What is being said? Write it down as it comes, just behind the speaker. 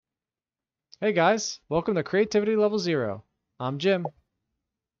Hey guys, welcome to Creativity Level Zero. I'm Jim,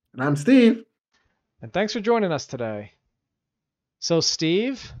 And I'm Steve. and thanks for joining us today. So,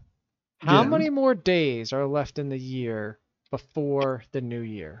 Steve, how Jim. many more days are left in the year before the new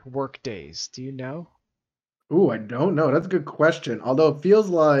year? Work days, do you know? Ooh, I don't know. That's a good question. Although it feels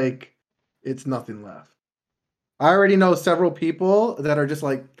like it's nothing left. I already know several people that are just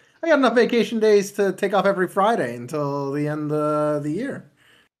like, I got enough vacation days to take off every Friday until the end of the year.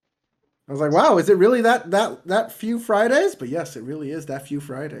 I was like, wow, is it really that few Fridays? But yes, it really is that few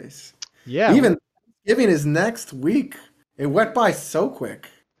Fridays. Yeah. Even Thanksgiving is next week. It went by so quick.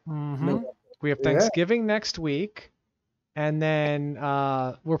 Mm-hmm. No, We have yeah. Thanksgiving next week, and then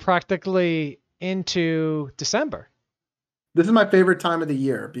we're practically into December. This is my favorite time of the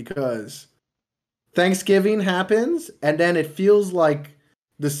year because Thanksgiving happens, and then it feels like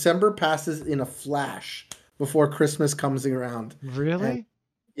December passes in a flash before Christmas comes around. And Really?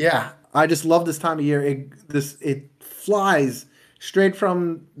 yeah, I just love this time of year. It flies straight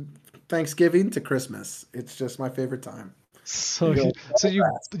from Thanksgiving to Christmas. It's just my favorite time. So It goes you, so so you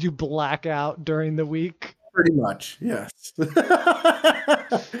fast. you black out during the week? Pretty much, yes.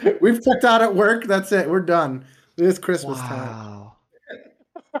 We've checked out at work. That's it. We're done. It's Christmas time. Wow.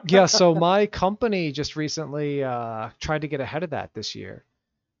 Yeah, so my company just recently tried to get ahead of that this year.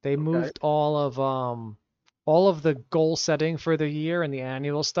 They Okay. moved all of the goal setting for the year and the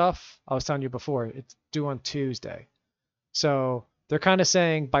annual stuff. I was telling you before, it's due on Tuesday. So they're kind of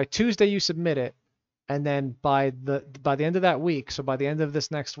saying by Tuesday you submit it, and then by the end of that week, so by the end of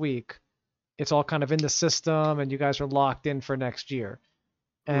this next week, it's all kind of in the system and you guys are locked in for next year.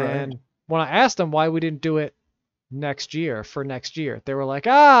 Right. And when I asked them why we didn't do it next year for next year. They were like,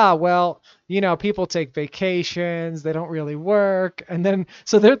 well, people take vacations, they don't really work. And then,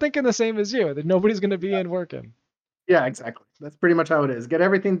 so they're thinking the same as you, that nobody's going to be in working. Yeah, exactly. That's pretty much how it is. Get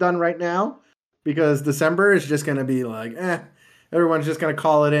everything done right now because December is just going to be like, everyone's just going to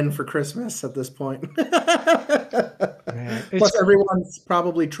call it in for Christmas at this point. Man, Plus, everyone's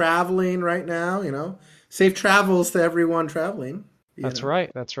probably traveling right now, Safe travels to everyone traveling, you that's know. right.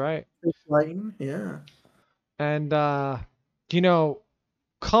 That's right. Safe flighting, yeah. And, you know,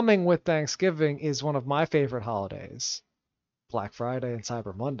 coming with Thanksgiving is one of my favorite holidays, Black Friday and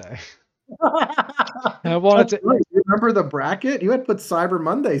Cyber Monday. And I wanted That's to, right. You remember the bracket? You had put Cyber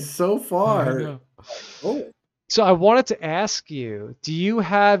Monday so I far. know. Oh, So I wanted to ask you, do you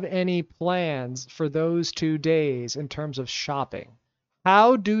have any plans for those 2 days in terms of shopping?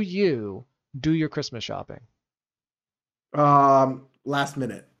 How do you do your Christmas shopping? last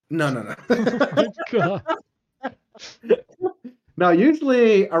minute. No, no, Oh no. my God. No,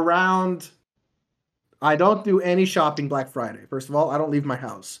 usually around I don't do any shopping Black Friday. First of all, I don't leave my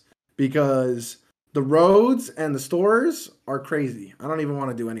house because the roads and the stores are crazy. I don't even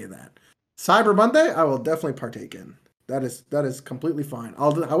want to do any of that. Cyber Monday, I will definitely partake in. That is completely fine.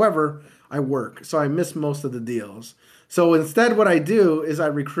 However, I work, so I miss most of the deals. So instead, what I do is I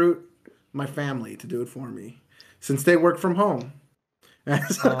recruit my family to do it for me, since they work from home.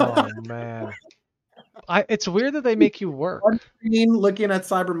 Oh man. It's weird that they make you One work. screen looking at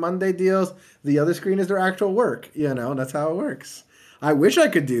Cyber Monday deals, the other screen is their actual work. That's how it works. I wish I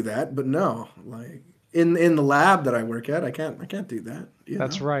could do that, but no. Like in the lab that I work at, I can't do that.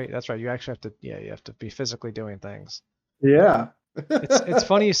 That's right. That's right. You actually have to, yeah, you have to be physically doing things. Yeah. It's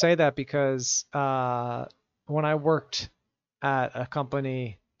funny you say that because when I worked at a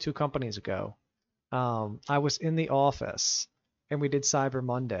company 2 companies ago, I was in the office and we did Cyber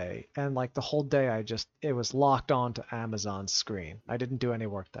Monday, and like the whole day it was locked on to Amazon's screen. I didn't do any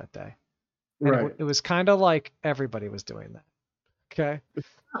work that day, and Right. it was kind of like everybody was doing that. Okay,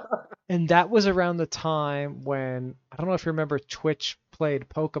 and that was around the time when I don't know if you remember Twitch played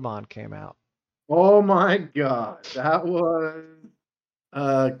Pokemon came out, Oh my God. That was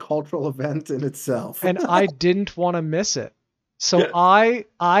a cultural event in itself. and I didn't want to miss it. So I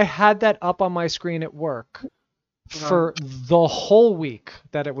had that up on my screen at work Uh, for the whole week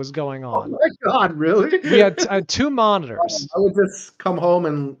that it was going oh on. my God, really? I had two monitors. I would just come home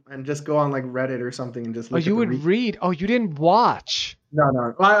and just go on like Reddit or something and just Oh, look at you the would read. Oh, you didn't watch. No,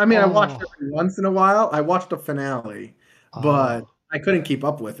 no. Well, I mean, I watched Oh, every once in a while. I watched the finale, but oh. I couldn't keep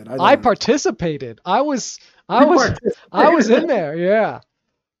up with it. I I don't understand. participated. I You was, I was in participated. there. Yeah.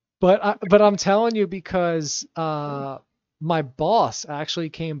 But I'm telling you because my boss actually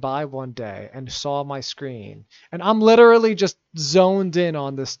came by one day and saw my screen, and I'm literally just zoned in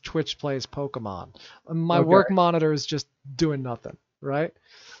on this Twitch plays Pokemon. My Okay. work monitor is just doing nothing, right?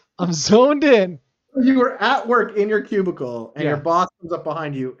 I'm zoned in. You were at work in your cubicle, and your Yeah, boss comes up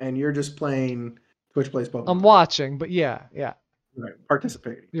behind you, and you're just playing Twitch Plays I'm Pokemon. watching, but yeah, yeah. Right.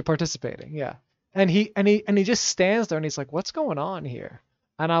 Participating. You're participating, yeah. And he just stands there and he's like, "What's going on here?"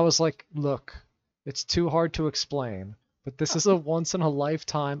 And I was like, "Look, it's too hard to explain, but this is a once in a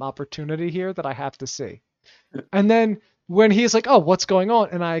lifetime opportunity here that I have to see." And then when he's like, "Oh, what's going on?"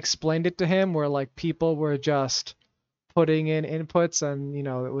 and I explained it to him where like people were just putting in inputs and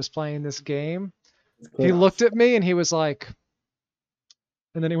it was playing this game. It's He chaos. looked at me and he was like,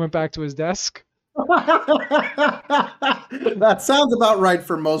 and then he went back to his desk. That sounds about right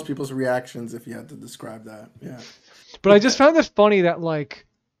for most people's reactions if you had to describe that. Yeah. But I just found it funny that like,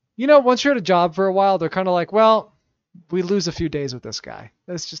 once you're at a job for a while, they're kind of like, well, we lose a few days with this guy.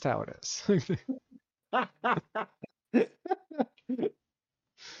 That's just how it is.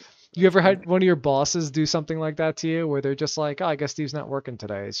 You ever had one of your bosses do something like that to you where they're just like, oh, I guess Steve's not working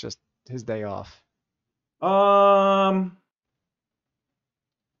today. It's just his day off. um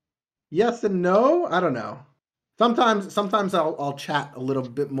yes and no. I don't know. Sometimes I'll chat a little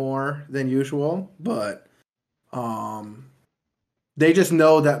bit more than usual, but um they just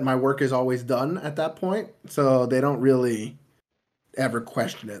know that my work is always done at that point, so they don't really ever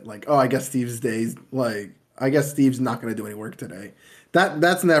question it. Like, oh, I guess Steve's not going to do any work today.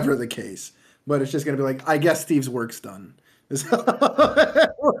 That's never the case. But it's just going to be like, I guess Steve's work's done. Is how it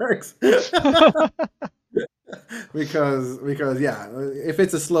works. because yeah, if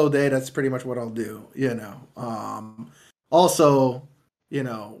it's a slow day, that's pretty much what I'll do. Also,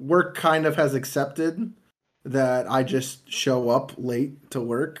 work kind of has accepted that I just show up late to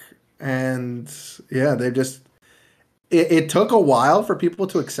work, and yeah, they just it took a while for people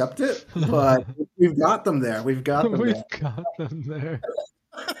to accept it, but we've got them there. We've got them We've there. got them there.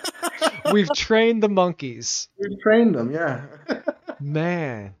 We've trained the monkeys. We've trained them, yeah.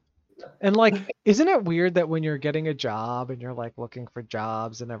 Man. And like, isn't it weird that when you're getting a job and you're like looking for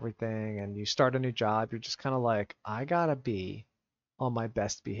jobs and everything and you start a new job, you're just kind of like, I gotta be on my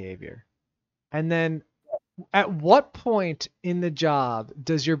best behavior. And then at what point in the job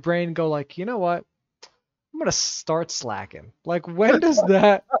does your brain go like, you know what? I'm gonna start slacking. Like, when does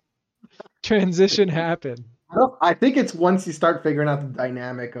that transition happen? I think it's once you start figuring out the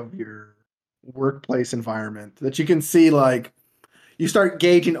dynamic of your workplace environment that you can see, like, you start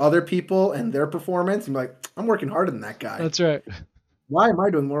gauging other people and their performance and be like, I'm working harder than that guy. That's right. Why am I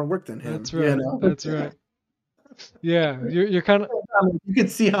doing more work than him? That's right. That's right. Yeah, you're kind of You can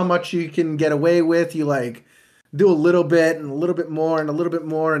see how much you can get away with. You like do a little bit and a little bit more and a little bit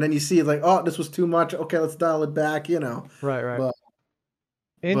more, and then you see like, oh, this was too much. Okay, let's dial it back. right. But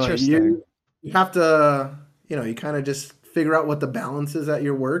Interesting. you have to, you kind of just figure out what the balance is at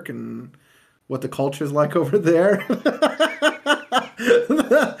your work and what the culture is like over there.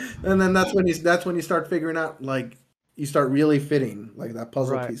 And then that's when you start figuring out, like, you start really fitting like that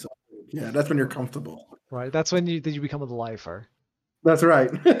puzzle Right. piece. Yeah, that's when you're comfortable. Right. That's when you become a lifer. That's right.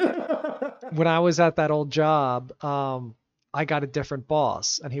 When I was at that old job, I got a different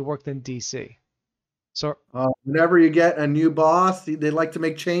boss, and he worked in DC. So Whenever you get a new boss, they like to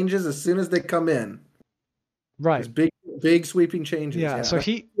make changes as soon as they come in. right, Just big sweeping changes. yeah. So That's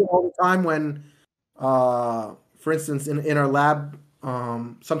he, all the time when, for instance, in our lab,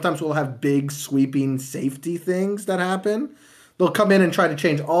 sometimes we'll have big sweeping safety things that happen. They'll come in and try to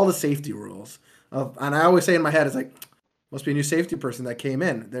change all the safety rules. And I always say in my head, it's like, must be a new safety person that came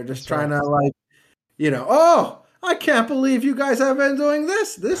in. They're just That's trying to, like, oh, I can't believe you guys have been doing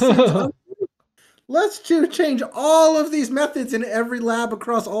this. Let's change all of these methods in every lab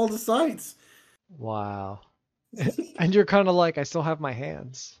across all the sites. wow. And you're kind of like, I still have my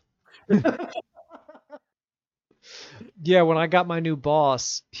hands. Yeah, when I got my new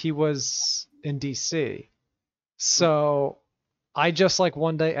boss, he was in DC. So I just like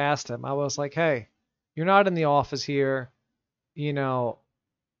one day asked him, I was like, hey, you're not in the office here.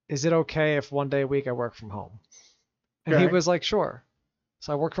 Is it okay if one day a week I work from home? And he Okay. was like, sure.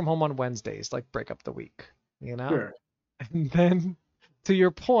 So I work from home on Wednesdays, like break up the week, Sure. And then to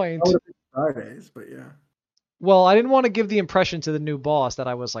your I point, would have been Fridays, but yeah. well, I didn't want to give the impression to the new boss that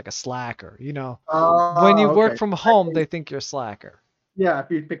I was like a slacker, Oh, When you work okay. from home, they think you're a slacker. Yeah,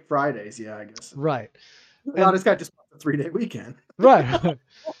 if you pick Fridays, yeah, I guess. Right. No, And this guy just wants a 3-day weekend. right.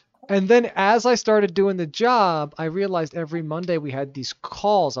 And then as I started doing the job, I realized every Monday we had these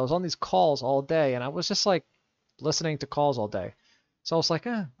calls. I was on these calls all day and I was just like listening to calls all day. So I was like,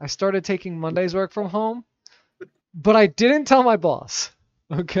 I started taking Monday's work from home, but I didn't tell my boss.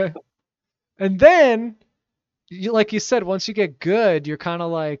 Okay. And then, like you said, once you get good, you're kind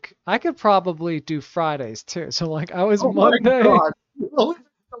of like, I could probably do Fridays too. So like I was Oh my Monday. God. You only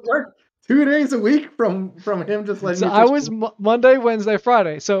have to work 2 days a week from him just letting So you I touch was Monday, Wednesday,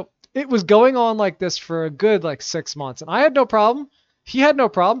 Friday. So it was going on like this for a good like 6 months, and I had no problem. He had no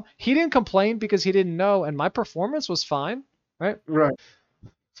problem. He didn't complain because he didn't know, and my performance was fine, right? Right.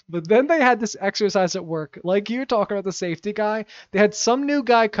 But then they had this exercise at work, like you were talking about the safety guy. They had some new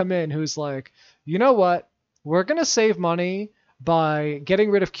guy come in who's like, you know what? We're gonna save money by getting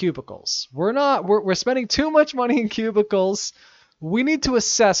rid of cubicles. We're spending too much money in cubicles. We need to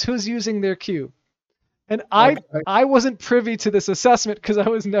assess who's using their cube. And Okay. I wasn't privy to this assessment because I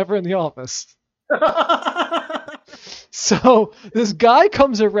was never in the office. So this guy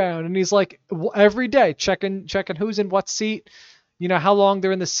comes around and he's like every day checking who's in what seat, how long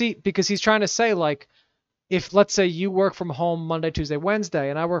they're in the seat, because he's trying to say like, if let's say you work from home Monday, Tuesday, Wednesday,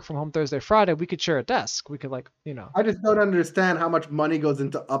 and I work from home Thursday, Friday, we could share a desk. We could I just don't understand how much money goes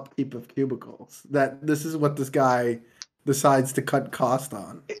into upkeep of cubicles. That this is what this guy decides to cut cost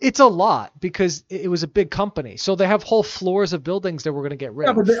on. It's a lot because it was a big company. So they have whole floors of buildings that we're going to get rid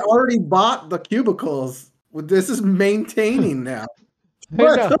Yeah, of. but they already bought the cubicles. This is maintaining now.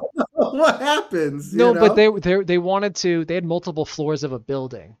 I know. What happens? No, you but know? they wanted to. They had multiple floors of a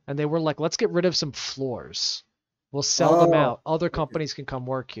building, and they were like, "Let's get rid of some floors. We'll sell them Oh, out. Other companies can come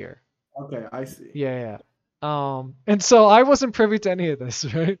work here." okay, I see. Yeah, yeah. And so I wasn't privy to any of this,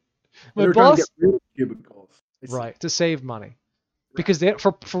 right? They My were trying to boss, get rid of cubicles. I see. right, to save money, because they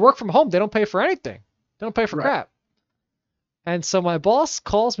for work from home, they don't pay for anything. They don't pay for Right. crap. And so my boss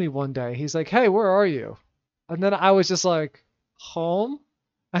calls me one day. He's like, "Hey, where are you?" And then I was just like, "Home."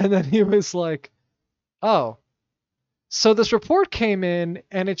 And then he was like, "Oh, so this report came in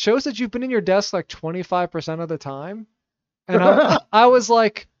and it shows that you've been in your desk like 25% of the time." And I was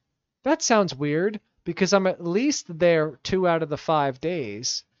like, that sounds weird because I'm at least there 2 out of the 5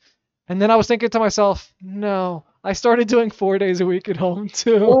 days. And then I was thinking to myself, no, I started doing 4 days a week at home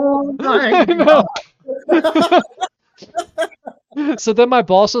too. Oh my I know. god. So then my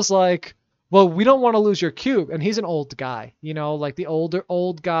boss was like, well, we don't want to lose your cube. And he's an old guy, like the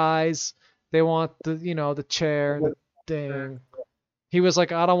old guys, they want the chair and the thing. He was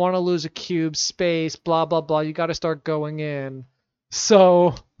like, I don't want to lose a cube space, blah, blah, blah. You got to start going in.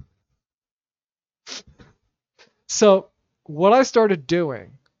 So what I started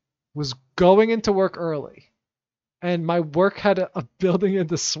doing was going into work early. And my work had a building in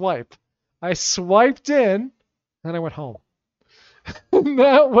to swipe. I swiped in, and I went home. And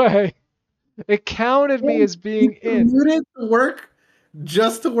that way, it counted me as being in. Commuted to work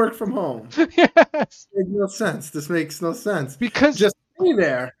just to work from home. Yes. Makes no sense. This makes no sense. Because Just stay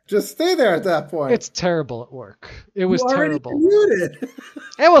there. Just stay there at that point. it's terrible at work. It was You already terrible. commuted.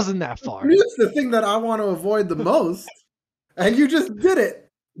 It wasn't that far. Commute's the thing that I want to avoid the most, and you just did it.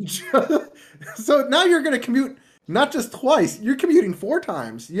 So now you're going to commute not just twice. You're commuting 4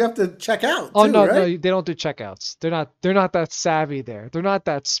 times. You have to check out. Oh too, no, right? no, they don't do checkouts. They're not that savvy there. They're not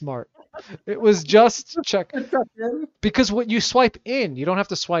that smart. It was just check Check in. because when you swipe in, you don't have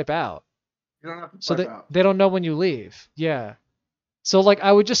to swipe out. You don't have to So swipe out. they don't know when you leave. Yeah. So like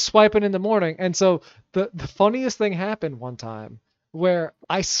I would just swipe in the morning, and so the funniest thing happened one time where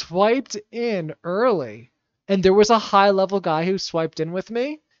I swiped in early, and there was a high level guy who swiped in with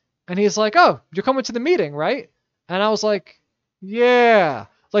me, and he's like, "Oh, you're coming to the meeting, right?" And I was like, "Yeah."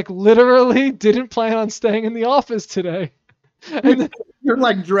 Like literally didn't plan on staying in the office today. And then You're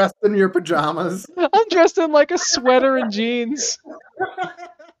like dressed in your pajamas. I'm dressed in like a sweater and jeans.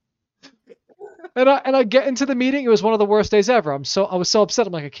 And I get into the meeting. It was one of the worst days ever. I was so upset.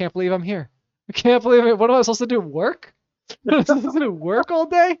 I'm like, I can't believe I'm here. I can't believe it. What am I supposed to do? Work? Am I supposed to do work all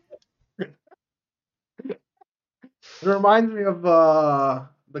day? It reminds me of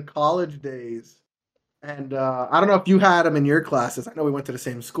the college days. And I don't know if you had them in your classes. I know we went to the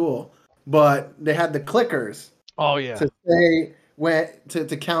same school, but they had the clickers Oh yeah. to say when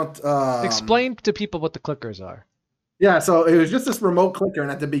to count. Explain to people what the clickers are. Yeah, so it was just this remote clicker, and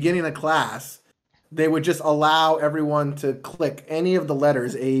at the beginning of class, they would just allow everyone to click any of the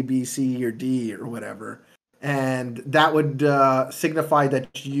letters A, B, C, or D, or whatever, and that would signify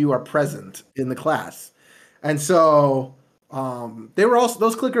that you are present in the class. And so they were also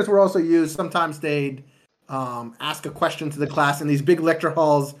those clickers were also used. Sometimes they'd ask a question to the class in these big lecture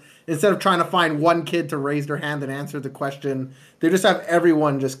halls. Instead of trying to find one kid to raise their hand and answer the question, they just have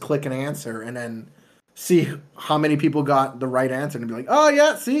everyone just click an answer and then see how many people got the right answer and be like, oh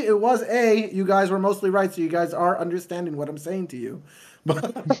yeah, see, it was A. You guys were mostly right, so you guys are understanding what I'm saying to you. But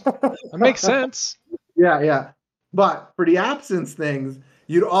That makes sense. yeah. But for the absence things,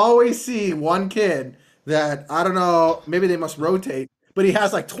 you'd always see one kid that, I don't know, maybe they must rotate, but he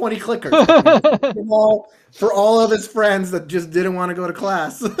has like 20 clickers for all of his friends that just didn't want to go to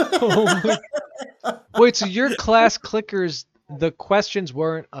class. Oh my- Wait, so your class clickers the questions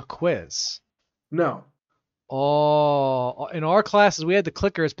weren't a quiz. No. Oh, in our classes we had the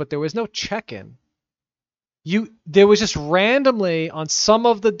clickers, but there was no check-in. There was just randomly on some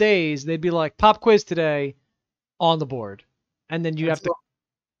of the days they'd be like pop quiz today on the board, and then you'd have to.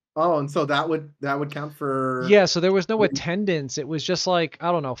 Oh, and so that would count for. Yeah, so there was no attendance. It was just like,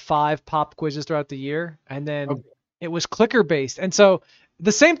 I don't know, 5 pop quizzes throughout the year, and then it was clicker based. And so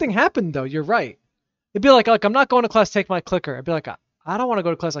the same thing happened though. You're right. It'd be like I'm not going to class, take my clicker. I'd be like, I don't want to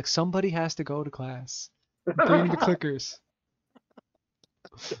go to class. Like somebody has to go to class. Bring the clickers.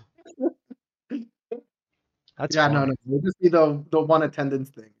 That's yeah, funny. no. It would just be the one attendance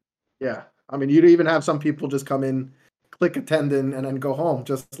thing. Yeah, I mean, you'd even have some people just come in, click attendant, and then go home,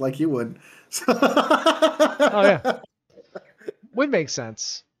 just like you would. Oh yeah, would make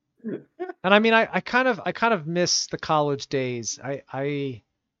sense. And I mean, I kind of miss the college days. I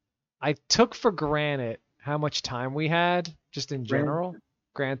took for granted how much time we had, just in general.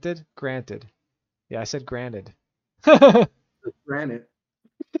 Granted. Yeah, I said granted. Granted.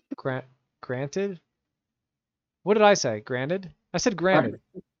 Granted? What did I say? Granted? I said granted.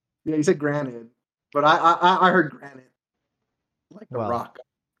 Yeah, you said granted, but I heard granite, like the rock.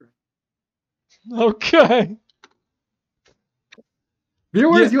 Okay.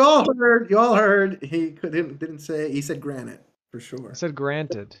 Viewers, you all heard. He didn't say. He said granite for sure. I said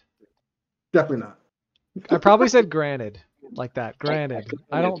granted. Definitely not. I probably said granted, like that. Granted.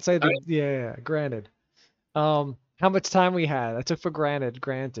 I don't say the yeah. Granted. How much time we had? I took for granted.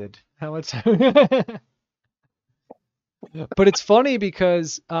 Granted. How much time? But it's funny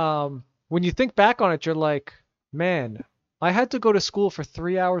because when you think back on it, you're like, man, I had to go to school for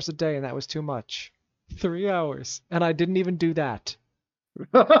 3 hours a day, and that was too much. 3 hours, and I didn't even do that.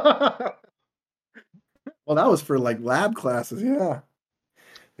 Well, that was for like lab classes, yeah.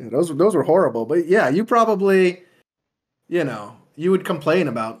 Those were horrible. But yeah, you probably, you would complain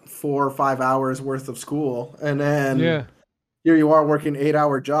about 4 or 5 hours worth of school, and then here you are working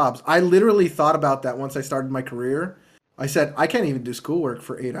 8-hour jobs. I literally thought about that once I started my career. I said, I can't even do schoolwork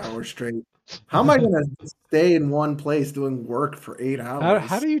for 8 hours straight. How am I going to stay in one place doing work for 8 hours?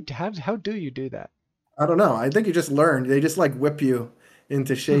 How do you do that? I don't know. I think you just learn. They just like whip you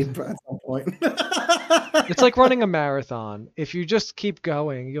into shape at some point. It's like running a marathon. If you just keep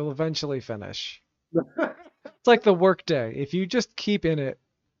going, you'll eventually finish. It's like the workday. If you just keep in it.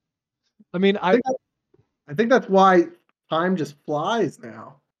 I mean, I think that's why time just flies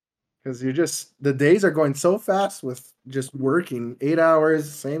now. Because the days are going so fast with just working 8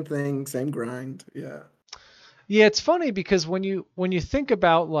 hours, same thing, same grind. Yeah. Yeah, it's funny because when you think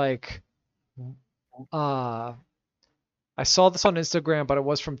about like, I saw this on Instagram, but it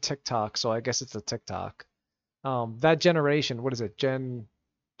was from TikTok, so I guess it's a TikTok. That generation, what is it? Gen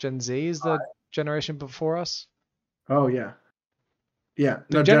Z is the generation before us? Oh yeah. Yeah.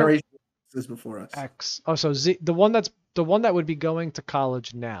 No, generation is before us. X. Oh, so Z, the one that would be going to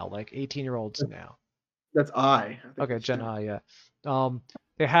college now, like 18-year-olds now. That's I. Okay, Gen I, yeah.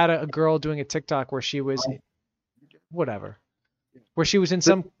 They had a girl doing a TikTok where she was whatever. Where she was in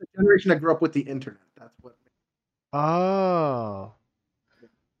some generation that grew up with the internet. That's what. Oh.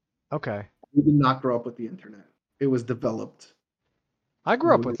 Okay. We did not grow up with the internet. It was developed. I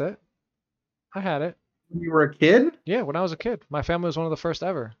grew up with it. I had it. When you were a kid? Yeah, when I was a kid. My family was one of the first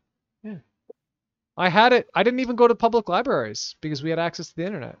ever. Yeah. I had it. I didn't even go to public libraries because we had access to the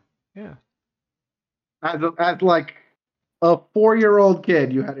internet. Yeah. As like a 4-year-old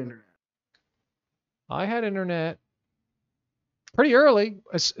kid, you had internet. I had internet pretty early,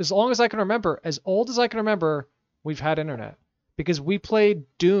 as long as I can remember. As old as I can remember, we've had internet. Because we played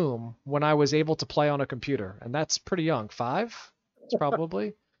Doom when I was able to play on a computer. And that's pretty young. 5? It's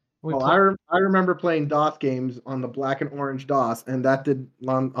probably. I remember playing DOS games on the black and orange DOS, and that did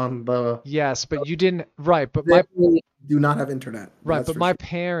on the. Yes, but you didn't. Right, but do not have internet. Right, but my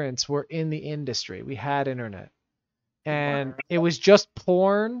parents were in the industry. We had internet, and it was just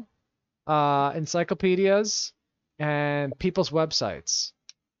porn, encyclopedias, and people's websites.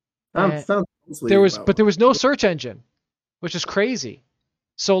 There was no search engine, which is crazy.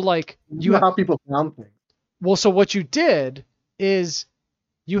 So like you know how people found things. Well, so what you did is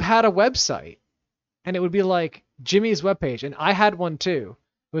you had a website, and it would be like Jimmy's webpage, and I had one too.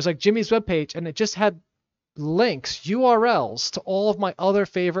 It was like Jimmy's webpage, and it just had links, URLs to all of my other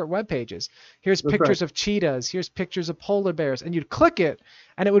favorite web pages. Here's pictures of cheetahs. Here's pictures of polar bears. And you'd click it,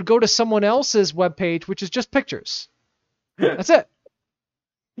 and it would go to someone else's web page, which is just pictures. That's it.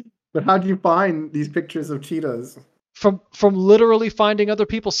 But how do you find these pictures of cheetahs? From literally finding other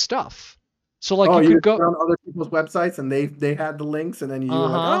people's stuff. So like you could go on other people's websites, and they had the links, and then you were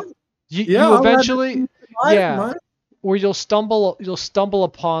like, you eventually or you'll stumble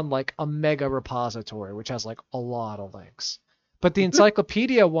upon like a mega repository which has like a lot of links. But the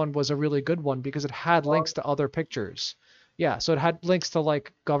encyclopedia one was a really good one because it had links to other pictures. Yeah, so it had links to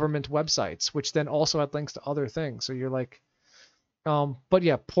like government websites, which then also had links to other things. So you're like, but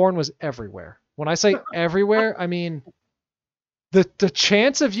yeah, porn was everywhere. When I say everywhere, I mean the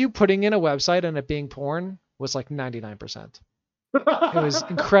chance of you putting in a website and it being porn was like 99%. It was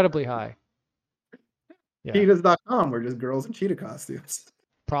incredibly high. Yeah, Cheetahs.com were just girls in cheetah costumes.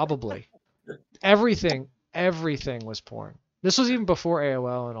 probably. Everything was porn. This was even before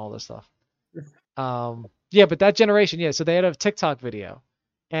AOL and all this stuff. Yeah, but that generation, yeah. So they had a TikTok video,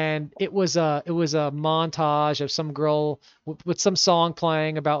 and it was a montage of some girl with some song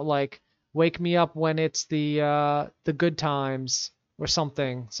playing about like "Wake Me Up When It's the Good Times" or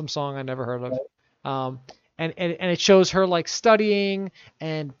something, some song I never heard of. And it shows her like studying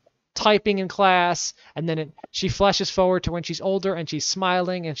and typing in class, and then she flashes forward to when she's older and she's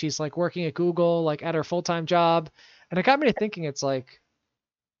smiling and she's like working at Google, like at her full-time job. And it got me to thinking, it's like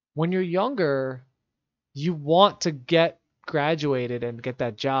when you're younger, you want to get graduated and get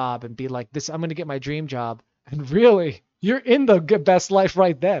that job and be like, this, I'm going to get my dream job. And really, you're in the best life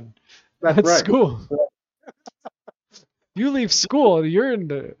right then. That's right. School. You leave school, you're in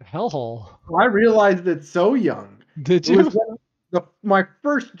the hellhole. I realized it so young. Did It you? was my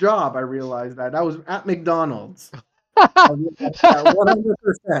first job. I realized that was at McDonald's. I realized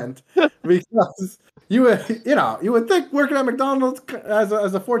that 100% because you would think working at McDonald's as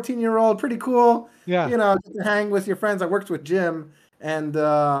a 14-year-old pretty cool. Yeah. Get to hang with your friends. I worked with Jim, and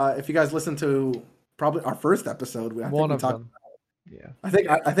if you guys listen to probably our first episode, One of them. Yeah. I think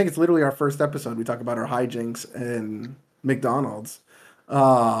it's literally our first episode. We talk about our hijinks in McDonald's.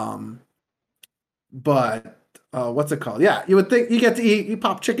 But what's it called? Yeah, you would think you get to you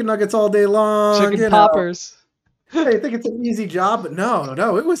pop chicken nuggets all day long. Chicken poppers. Hey, you think it's an easy job, but no,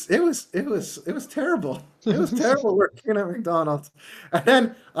 it was terrible. It was terrible working at McDonald's. And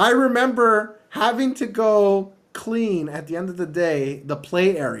then I remember having to go clean at the end of the day the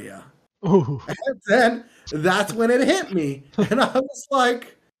play area. Ooh. And then that's when it hit me, and I was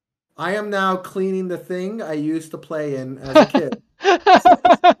like, I am now cleaning the thing I used to play in as a kid.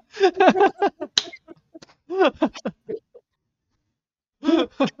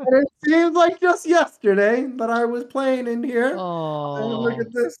 And it seems like just yesterday that I was playing in here. Oh, look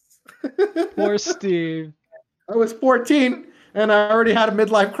at this. Poor Steve. I was 14 and I already had a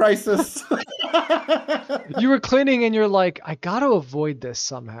midlife crisis. You were cleaning and you're like, I got to avoid this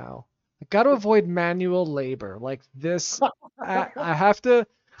somehow. I got to avoid manual labor like this. I have to.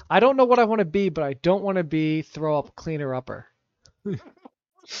 I don't know what I want to be, but I don't want to be throw up cleaner upper.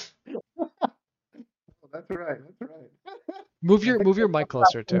 That's right. Move your mic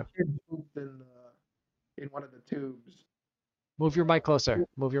closer too. In one of the tubes. Move your mic closer.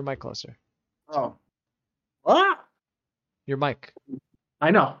 Oh. Ah! Your mic.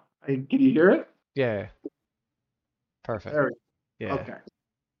 I know. Can you hear it? Yeah. Perfect. There we go. Yeah. Okay.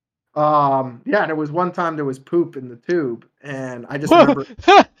 Yeah, there was one time there was poop in the tube, and I just remember poop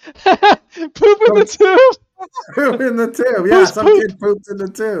in the tube. Poop in the tube. Yeah, some kid pooped in the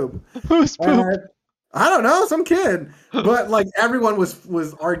tube. Who's poop? I don't know, some kid. But like everyone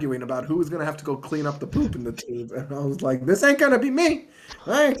was arguing about who was gonna have to go clean up the poop in the tube, and I was like, this ain't gonna be me.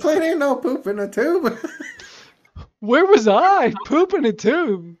 I ain't cleaning no poop in the tube. Where was I? Poop in a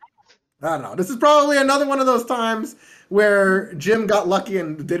tube. I don't know. This is probably another one of those times where Jim got lucky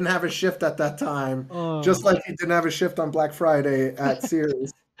and didn't have a shift at that time, just like he didn't have a shift on Black Friday at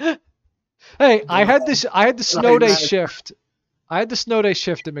Sears. Hey, I had the snow day shift. I had the snow day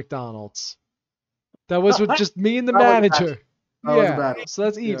shift at McDonald's. That was with just me and the manager. Yeah, so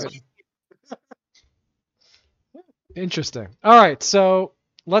that's even. Yeah. Interesting. All right, so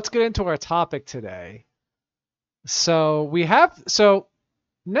let's get into our topic today. So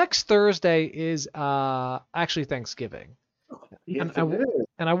next Thursday is actually Thanksgiving. Yes,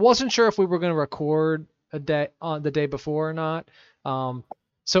 and I wasn't sure if we were going to record a day on the day before or not.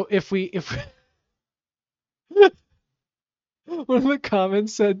 So if one of the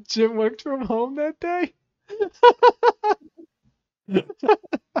comments said Jim worked from home that day.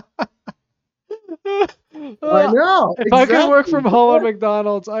 I know. If I could work from home at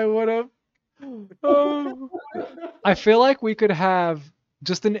McDonald's, I would have. I feel like we could have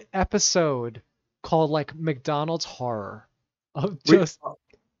just an episode called like McDonald's horror of just.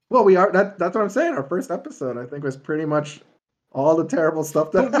 We are. That's what I'm saying. Our first episode, I think, was pretty much all the terrible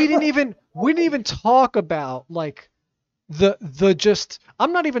stuff that. But we didn't even talk about like the just.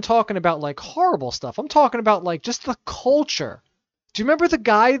 I'm not even talking about like horrible stuff. I'm talking about like just the culture. Do you remember the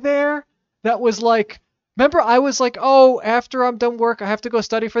guy there that was like Remember, I was like, oh, after I'm done work, I have to go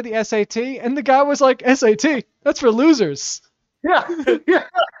study for the SAT. And the guy was like, SAT, that's for losers. Yeah, yeah.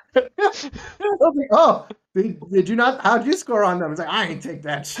 I was like, oh, did you not? How'd you score on them? It's like I ain't take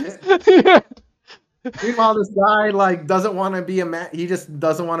that shit. Yeah. Meanwhile, this guy like doesn't want to be he just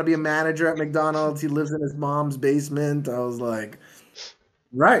doesn't want to be a manager at McDonald's. He lives in his mom's basement. I was like,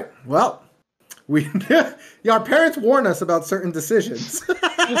 right, well, we yeah, our parents warn us about certain decisions.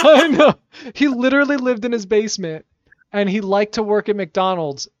 I know. He literally lived in his basement and he liked to work at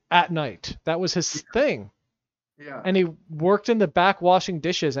McDonald's at night. That was his thing. Yeah, And he worked in the back washing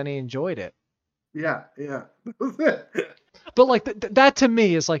dishes and he enjoyed it. yeah, yeah. But like that to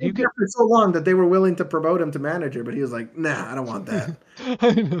me is like He you was could. there for so long that they were willing to promote him to manager, but he was like, nah, I don't want that.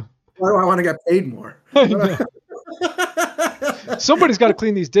 I know. Why do I want to get paid more? I know. Somebody's got to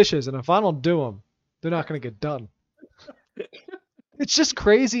clean these dishes, and if I don't do them, they're not going to get done. It's just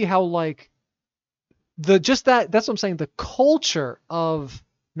crazy how like that's what I'm saying, the culture of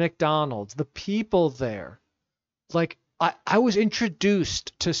McDonald's, the people there. Like I was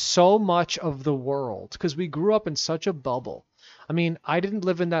introduced to so much of the world because we grew up in such a bubble. I mean, I didn't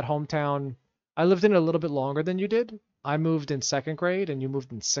live in that hometown. I lived in it a little bit longer than you did. I moved in second grade and you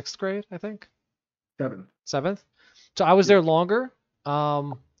moved in sixth grade, I think. 7. Seventh. So I was there longer.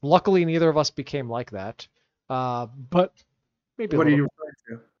 Luckily, neither of us became like that. But maybe a What are little you more.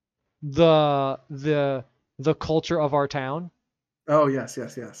 referring to? The culture of our town. Oh yes,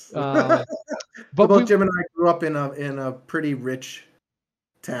 yes, yes. Uh, So but both we Jim and I grew up in a pretty rich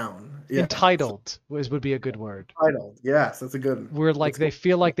town. Yeah, entitled would be a good word. titled. Yes, that's a good. Where like That's they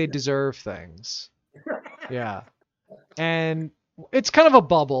feel like they deserve things. Yeah. And it's kind of a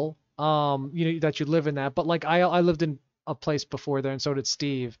bubble, that you live in that. But like I lived in a place before there, and so did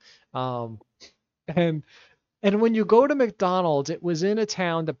Steve. And when you go to McDonald's, it was in a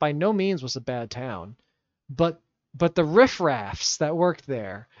town that by no means was a bad town, but the riffraffs that worked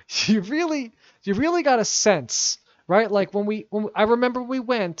there, you really got a sense, right? Like I remember we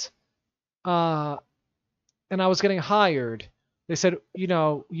went, and I was getting hired. They said, you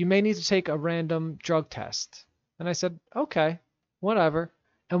may need to take a random drug test. And I said, okay, whatever.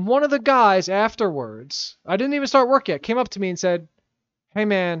 And one of the guys afterwards, I didn't even start work yet, came up to me and said, hey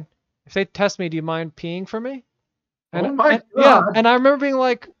man, if they test me, do you mind peeing for me? Oh my Yeah, god! and I remember being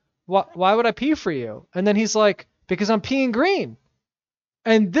like, why would I pee for you? And then he's like, because I'm peeing green.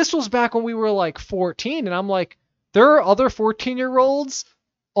 And this was back when we were like 14, and I'm like, there are other 14-year-olds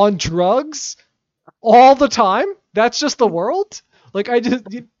on drugs all the time? That's just the world? Like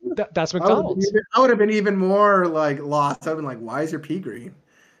that's McDonald's. I would have been even more like lost. I've been like, why is your pea green?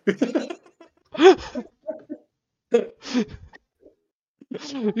 You'd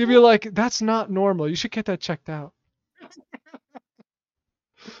be like, that's not normal. You should get that checked out.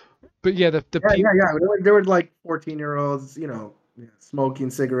 But yeah, the Yeah, people. yeah, yeah. There were like 14-year-olds, smoking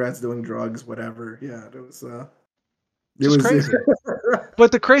cigarettes, doing drugs, whatever. Yeah, it was. It Just was. crazy.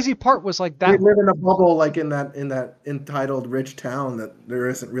 But the crazy part was like We that. live in a bubble, like in that entitled rich town that there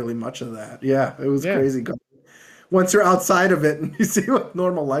isn't really much of that. Yeah, it was Yeah. crazy. Once you're outside of it and you see what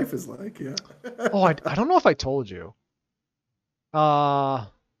normal life is like, yeah. Oh, I don't know if I told you. Uh,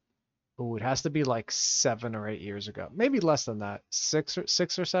 it has to be like 7 or 8 years ago, maybe less than that. 6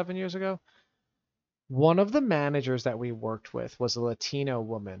 or 7 years ago. One of the managers that we worked with was a Latino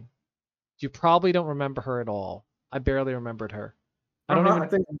woman. You probably don't remember her at all. I barely remembered her. I don't even. I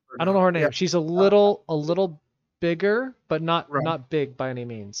think I don't know her name. yeah. She's a little bigger, but not Right. not big by any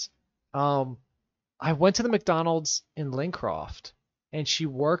means. I went to the McDonald's in Lincroft, and she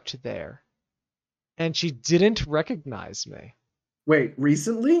worked there, and she didn't recognize me. Wait,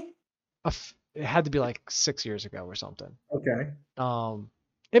 recently? It had to be like 6 years ago or something. Okay.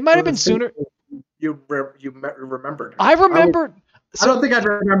 It might have been sooner. You remembered her. I remembered. I don't think I'd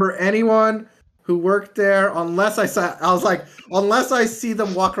remember anyone who worked there unless I was like, unless I see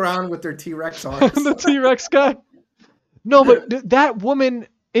them walk around with their T-Rex arms. The T-Rex guy. No, but that woman,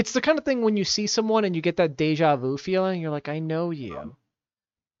 it's the kind of thing when you see someone and you get that deja vu feeling, you're like, I know you.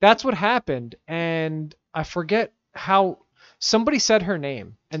 That's what happened. And I forget how somebody said her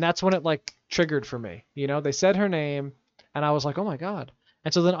name, and that's when it like triggered for me. They said her name, and I was like, oh my God.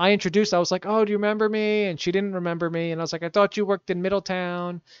 And so then I was like, oh, do you remember me? And she didn't remember me. And I was like, I thought you worked in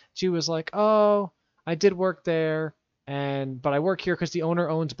Middletown. She was like, oh, I did work there. But I work here because the owner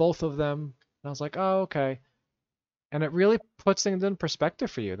owns both of them. And I was like, oh, okay. And it really puts things in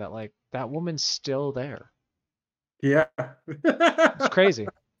perspective for you that like that woman's still there. Yeah. It's crazy.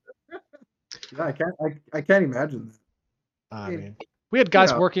 Yeah, I can't imagine. I mean, we had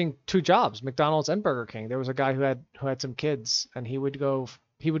guys Yeah. working 2 jobs, McDonald's and Burger King. There was a guy who had some kids, and he would go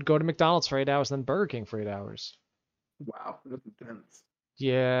he would go to McDonald's for 8 hours, then Burger King for 8 hours. Wow, that's intense.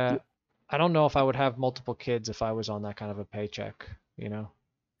 Yeah, I don't know if I would have multiple kids if I was on that kind of a paycheck. You know,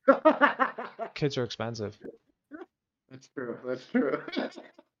 kids are expensive. That's true. That's true.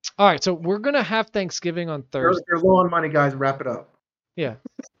 All right, so we're gonna have Thanksgiving on Thursday. You're low on money, guys. Wrap it up. Yeah.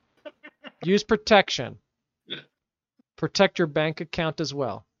 Use protection. Protect your bank account as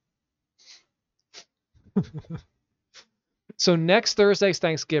well. So next Thursday's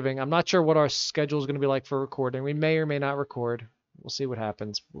Thanksgiving. I'm not sure what our schedule is going to be like for recording. We may or may not record. We'll see what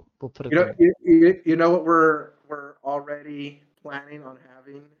happens. We'll put it there. You know what we're already planning on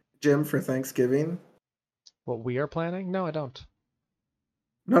having, Jim, for Thanksgiving? What we are planning? No, I don't.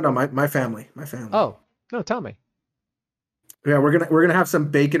 No, my family. My family. Oh, no, tell me. Yeah, we're gonna have some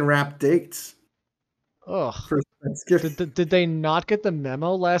bacon wrapped dates. Ugh. For Thanksgiving. Did they not get the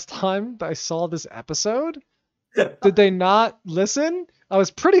memo last time I saw this episode? Did they not listen? I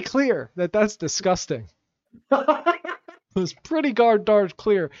was pretty clear that that's disgusting. It was pretty darn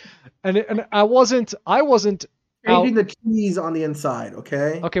clear, and I wasn't changing the cheese on the inside.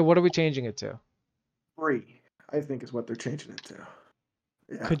 Okay. Okay, what are we changing it to? Brie, I think is what they're changing it to.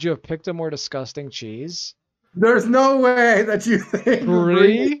 Yeah. Could you have picked a more disgusting cheese? There's no way that you think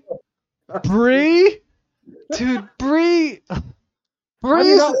Brie? Brie? Dude, Brie. Brie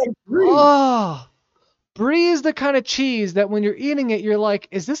is, oh, Brie is the kind of cheese that when you're eating it, you're like,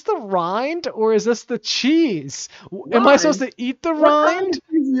 is this the rind or is this the cheese? Rind? Am I supposed to eat the rind?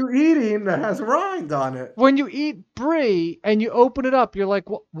 What are you eating that has rind on it? When you eat Brie and you open it up, you're like,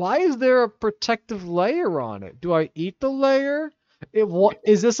 why is there a protective layer on it? Do I eat the layer?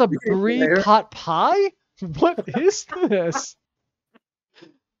 Is this a Brie pot pie? What is this?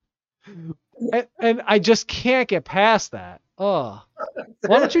 And I just can't get past that. Oh,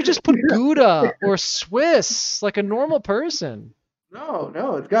 why don't you just put Gouda or Swiss like a normal person? No,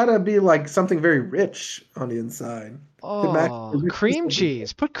 it's gotta be like something very rich on the inside. Oh, cream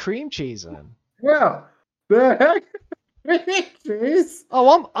cheese. Put cream cheese in. Yeah, the heck, cream cheese.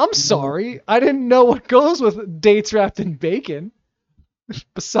 Oh, I'm sorry. I didn't know what goes with dates wrapped in bacon.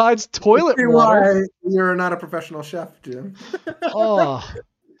 Besides toilet water. Why you're not a professional chef, Jim. Oh,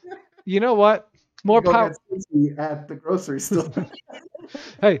 you know what? More power. At the grocery store.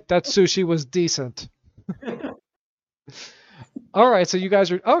 Hey, that sushi was decent. All right, so you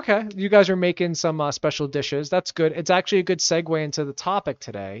guys are okay. You guys are making some special dishes. That's good. It's actually a good segue into the topic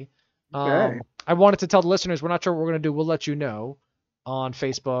today. Okay. I wanted to tell the listeners we're not sure what we're going to do. We'll let you know on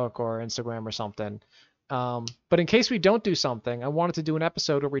Facebook or Instagram or something. But in case we don't do something, I wanted to do an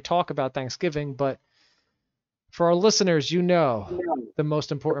episode where we talk about Thanksgiving. But for our listeners, the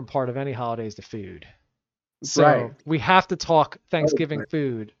most important part of any holiday is the food. So we have to talk Thanksgiving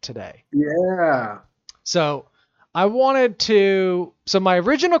food today. Yeah. So my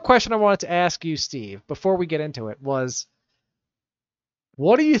original question I wanted to ask you, Steve, before we get into it was,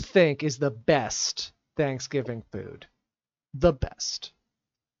 what do you think is the best Thanksgiving food? The best.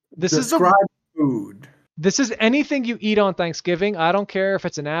 Describe food. This is anything you eat on Thanksgiving. I don't care if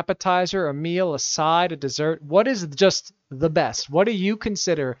it's an appetizer, a meal, a side, a dessert. What is just the best? What do you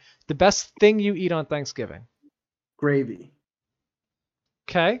consider the best thing you eat on Thanksgiving? Gravy.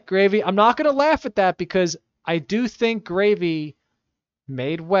 Okay, gravy. I'm not going to laugh at that because I do think gravy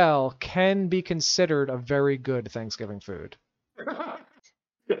made well can be considered a very good Thanksgiving food.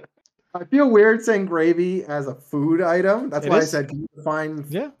 I feel weird saying gravy as a food item. That's why I said can you define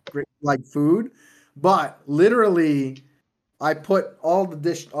like food. But literally, I put all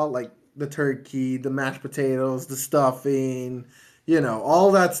like the turkey, the mashed potatoes, the stuffing,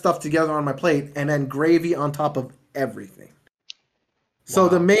 all that stuff together on my plate, and then gravy on top of everything. Wow. So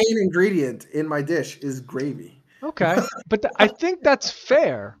the main ingredient in my dish is gravy. Okay, but I think that's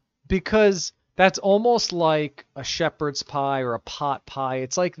fair because that's almost like a shepherd's pie or a pot pie.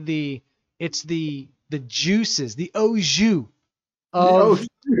 It's like the juices, the au jus. Oh,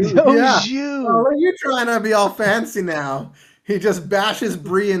 you're trying to be all fancy now. He just bashes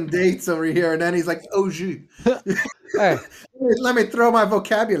brie and dates over here, and then he's like, "Oh, jus." Hey, let me throw my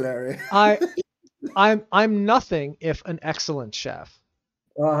vocabulary. I'm nothing if an excellent chef.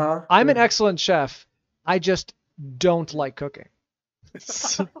 Uh-huh. I'm an excellent chef. I just don't like cooking.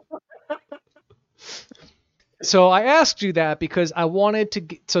 So I asked you that because I wanted to.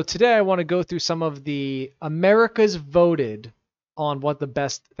 So today I want to go through some of the America's voted on what the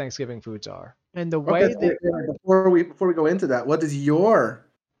best Thanksgiving foods are, and the way before we go into that, what is your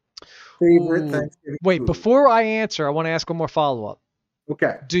favorite Thanksgiving food? Before I answer, I want to ask one more follow-up.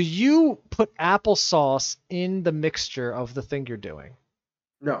 Okay. Do you put applesauce in the mixture of the thing you're doing?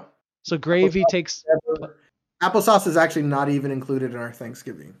 No. So gravy takes Applesauce is actually not even included in our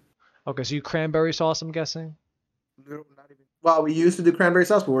Thanksgiving. Okay, so you cranberry sauce, I'm guessing. No, not even. Well, we used to do cranberry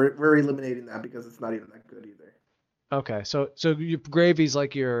sauce, but we're eliminating that because it's not even that good either. Okay, so your gravy's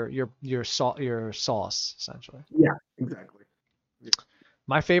like your sauce essentially. Yeah, exactly.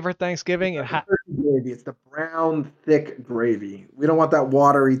 My favorite Thanksgiving, It's not the turkey gravy. It's the brown, thick gravy. We don't want that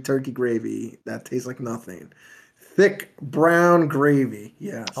watery turkey gravy that tastes like nothing. Thick brown gravy.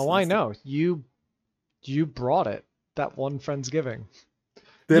 Yes. oh, I know. You brought it that one Friendsgiving.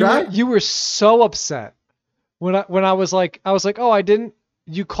 Did I? You were so upset when I was like, oh, I didn't.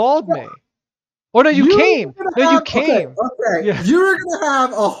 You called me. Oh no, you came. No, you came. Okay. Yeah. You were gonna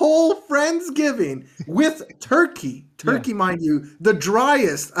have a whole Friendsgiving with turkey. Turkey, mind you, the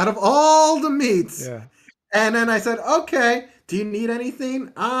driest out of all the meats. Yeah. And then I said, okay, do you need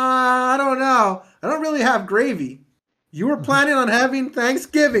anything? I don't know. I don't really have gravy. You were planning on having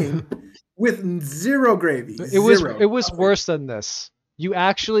Thanksgiving with zero gravy. It was worse than this. You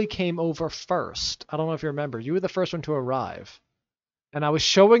actually came over first. I don't know if you remember. You were the first one to arrive. And I was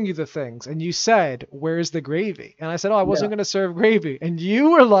showing you the things, and you said, "Where's the gravy?" And I said, "Oh, I wasn't going to serve gravy." And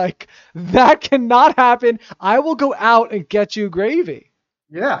you were like, "That cannot happen. I will go out and get you gravy."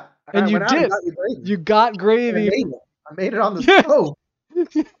 Yeah. And you did. You got gravy. I made it on the stove.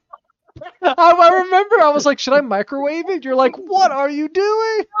 I remember. I was like, "Should I microwave it?" You're like, "What are you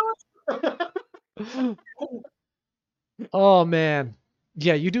doing?" Oh man,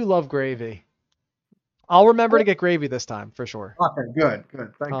 yeah, you do love gravy. I'll remember to get gravy this time for sure. Okay, good.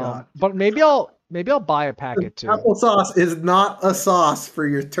 Thank God. But maybe I'll buy a packet too. Applesauce is not a sauce for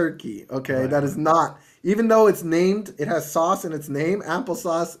your turkey. Okay, Right. that is not. Even though it's named, it has sauce in its name.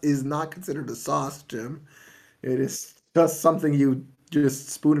 Applesauce is not considered a sauce, Jim. It is just something you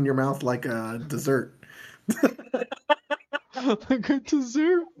just spoon in your mouth like a dessert. Like a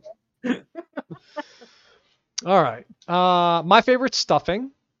dessert. All right. My favorite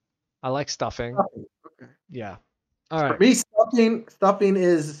stuffing. I like stuffing. Okay. Yeah. All right. For me, stuffing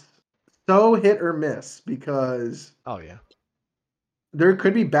is so hit or miss because Oh yeah. there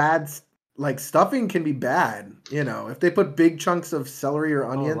could be bad. Like stuffing can be bad. You know, if they put big chunks of celery or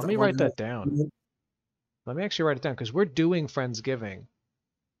onions. Let me write that down. Let me actually write it down because we're doing Friendsgiving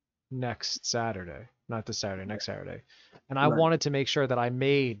next Saturday. Not this Saturday, next Saturday. And I wanted to make sure that I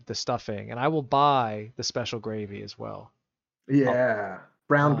made the stuffing, and I will buy the special gravy as well. Yeah.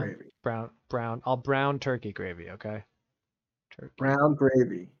 Brown gravy. Brown. I'll brown turkey gravy, okay? Turkey. Brown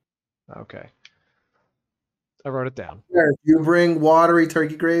gravy. Okay. I wrote it down. If you bring watery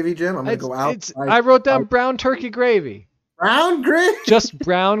turkey gravy, Jim, I'm going to go out. I wrote down brown turkey gravy. Brown gravy? Just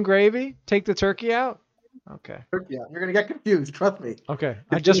brown gravy? Take the turkey out? Okay. Turkey out. You're going to get confused. Trust me. Okay.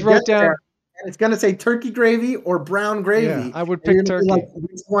 I just wrote down. And it's going to say turkey gravy or brown gravy. Yeah, I would pick turkey. Like,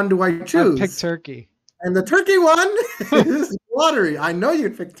 which one do I choose? I'd pick turkey. And the turkey one is watery. I know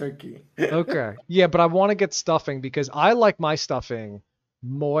you'd pick turkey. Okay. Yeah, but I want to get stuffing because I like my stuffing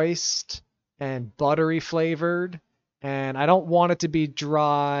moist and buttery flavored, and I don't want it to be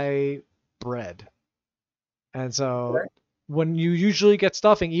dry bread. And so when you usually get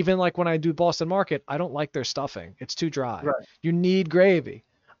stuffing, even like when I do Boston Market, I don't like their stuffing. It's too dry. Right. You need gravy.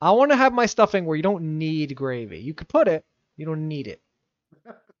 I want to have my stuffing where you don't need gravy. You could put it, you don't need it.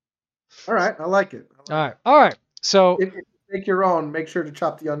 All right, I like it. All right. So if you make your own, make sure to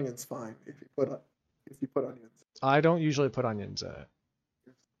chop the onions fine. If you put onions, I don't usually put onions in it.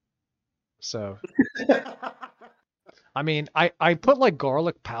 So, I mean, I put like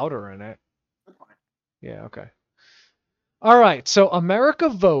garlic powder in it. That's fine. Yeah. Okay. All right. So America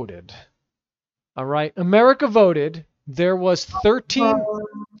voted. All right. America voted. There was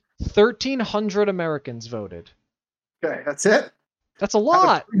 1,300 Americans voted. Okay, that's it. That's a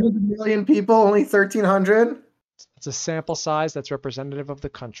lot. 300 million people, only 1,300. It's a sample size that's representative of the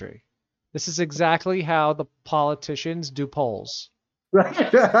country. This is exactly how the politicians do polls.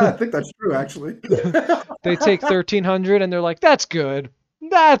 Right. I think that's true, actually. They take 1,300 and they're like, "That's good.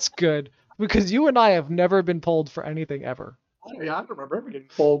 That's good." Because you and I have never been polled for anything ever. Yeah, I don't remember ever getting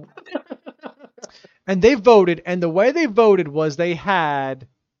polled. And they voted, and the way they voted was they had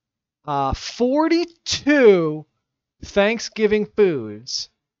 42 Thanksgiving foods,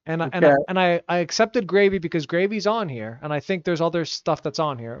 and I accepted gravy because gravy's on here, and I think there's other stuff that's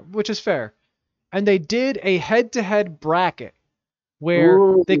on here, which is fair. And they did a head-to-head bracket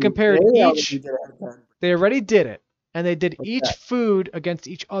where they compared each. They already did it, and they did each food against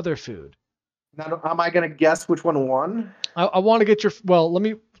each other food. Now, am I gonna guess which one won? I want to get your. Well, let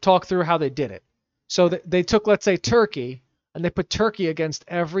me talk through how they did it. So they took, let's say, turkey, and they put turkey against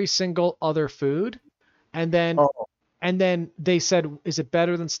every single other food, and then And then they said, is it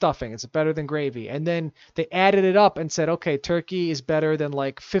better than stuffing? Is it better than gravy? And then they added it up and said, okay, turkey is better than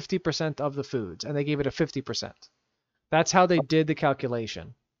like 50% of the foods. And they gave it a 50%. That's how they did the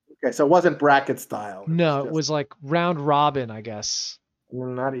calculation. Okay, so it wasn't bracket style. No, it was like round robin, I guess.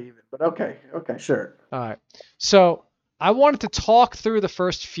 Not even, but okay, sure. All right. So I wanted to talk through the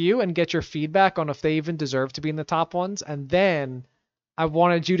first few and get your feedback on if they even deserve to be in the top ones. And then I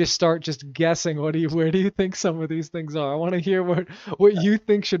wanted you to start just guessing where do you think some of these things are. I want to hear what you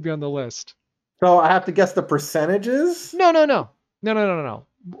think should be on the list. So I have to guess the percentages? No.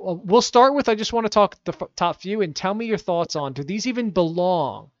 We'll start with, I just want to talk the top few and tell me your thoughts on, do these even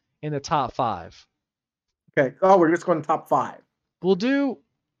belong in the top 5? Okay. Oh, we're just going top 5.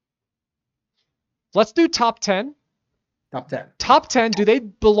 Let's do top 10. Top 10. Top 10, do they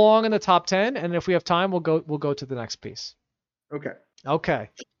belong in the top 10? And if we have time, we'll go to the next piece. Okay.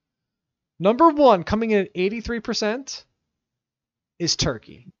 Number 1, coming in at 83%, is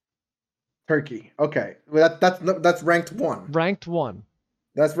turkey. Turkey. Okay. Well, that's ranked 1. Ranked 1.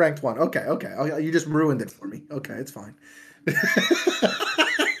 That's ranked 1. Okay. Oh, you just ruined it for me. Okay, it's fine.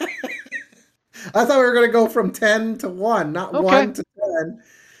 I thought we were going to go from 10 to 1, not 1 to 10.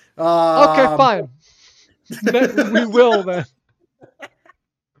 Okay, fine. We will then.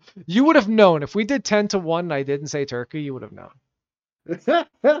 You would have known if we did 10 to 1 and I didn't say turkey, you would have known. Okay,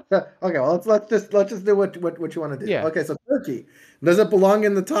 well let's just do what you want to do. Yeah. Okay, so turkey. Does it belong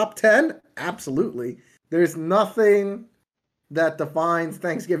in the top 10? Absolutely. There's nothing that defines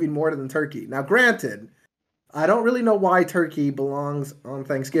Thanksgiving more than turkey. Now, granted, I don't really know why turkey belongs on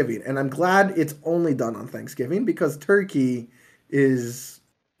Thanksgiving, and I'm glad it's only done on Thanksgiving because turkey is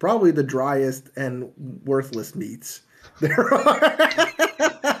probably the driest and worthless meats there are.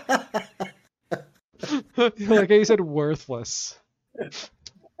 Like you said, worthless.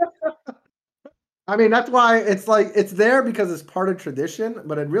 I mean, that's why it's like it's there because it's part of tradition,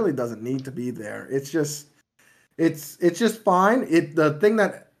 but it really doesn't need to be there. It's just fine. The thing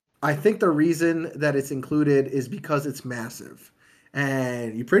that I think the reason that it's included is because it's massive,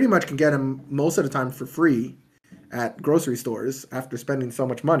 and you pretty much can get them most of the time for free at grocery stores after spending so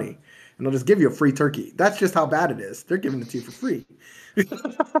much money, and they'll just give you a free turkey. That's just how bad it is. They're giving it to you for free.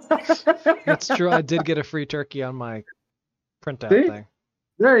 That's true. I did get a free turkey on my printout thing.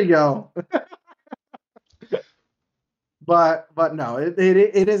 There you go. But no, it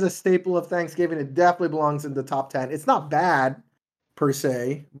is a staple of Thanksgiving. It definitely belongs in the top 10. It's not bad per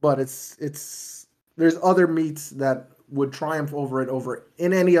se, but it's there's other meats that would triumph over it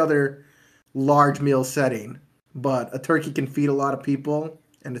in any other large meal setting. But a turkey can feed a lot of people,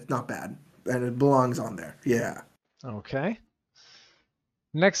 and it's not bad, and it belongs on there. Yeah. Okay.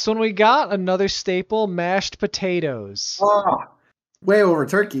 Next one we got, another staple, mashed potatoes. Oh, way over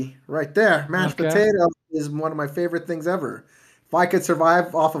turkey right there. Mashed potatoes is one of my favorite things ever. If I could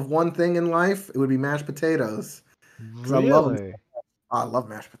survive off of one thing in life, it would be mashed potatoes. Really? I love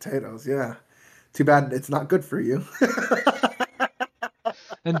mashed potatoes, yeah. Too bad it's not good for you.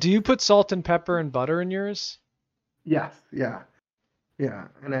 And do you put salt and pepper and butter in yours? Yes, yeah. Yeah,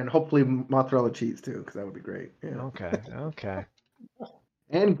 and then hopefully mozzarella cheese too, because that would be great. Yeah. Okay.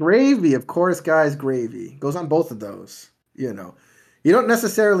 And gravy, of course, guys, gravy. Goes on both of those, you know. You don't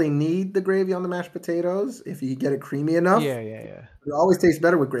necessarily need the gravy on the mashed potatoes if you get it creamy enough. Yeah. It always tastes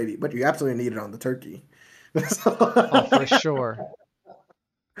better with gravy, but you absolutely need it on the turkey. Oh, for sure.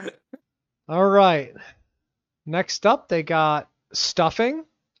 All right. Next up, they got stuffing.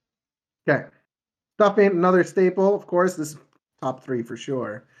 Okay. Stuffing, another staple, of course. This is top 3 for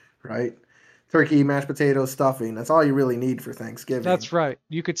sure, right? Turkey, mashed potatoes, stuffing. That's all you really need for Thanksgiving. That's right.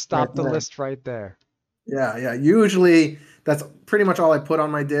 You could stop the list right there. Yeah. Usually, that's pretty much all I put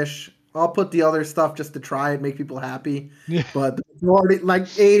on my dish. I'll put the other stuff just to try it, make people happy. Yeah. But like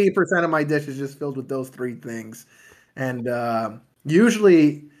 80% of my dish is just filled with those 3 things. And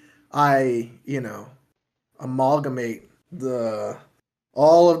usually, I amalgamate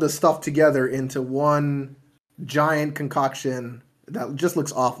all of the stuff together into one giant concoction that just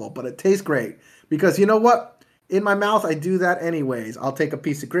looks awful, but it tastes great because you know what? In my mouth, I do that anyways. I'll take a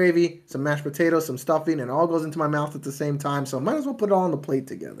piece of gravy, some mashed potatoes, some stuffing, and it all goes into my mouth at the same time. So I might as well put it all on the plate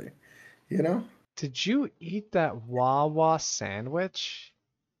together, you know? Did you eat that Wawa sandwich?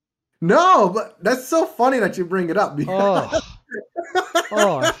 No, but that's so funny that you bring it up.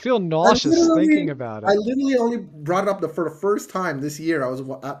 Oh, I feel nauseous thinking about it. I literally only brought it up for the first time this year. I was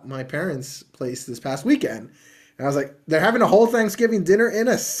at my parents' place this past weekend. And I was like, they're having a whole Thanksgiving dinner in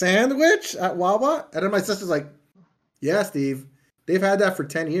a sandwich at Wawa? And then my sister's like, yeah, Steve, they've had that for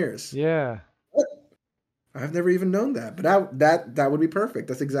 10 years. Yeah. What? I've never even known that. But that would be perfect.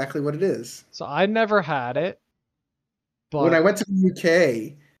 That's exactly what it is. So I never had it. When I But went to the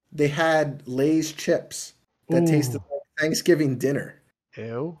UK, they had Lay's chips that tasted ooh, like Thanksgiving dinner.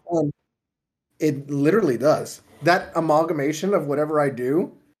 ew. Um, it literally does. That amalgamation of whatever I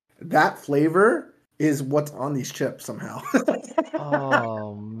do, that flavor is what's on these chips somehow.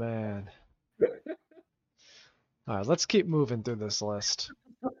 Oh man. All right, let's keep moving through this list.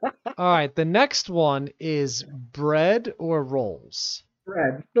 All right, the next one is bread or rolls.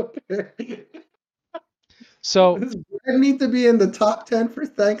 Bread. So, Does bread need to be in the top 10 for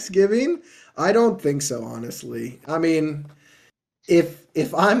Thanksgiving? I don't think so, honestly. I mean, if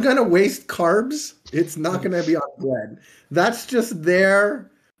I'm gonna waste carbs, it's not gonna be on bread. That's just there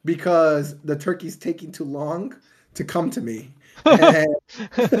because the turkey's taking too long to come to me. And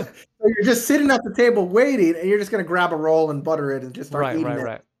so you're just sitting at the table waiting, and you're just gonna grab a roll and butter it and just start right, eating right, it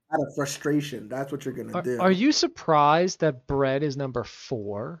right. out of frustration. That's what you're gonna Are do. you surprised that bread is number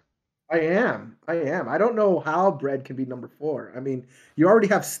 4? I am. I am. I don't know how bread can be number four. I mean, you already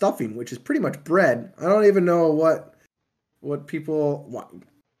have stuffing, which is pretty much bread. I don't even know what people what,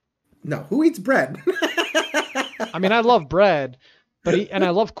 no, who eats bread? I mean, I love bread, but and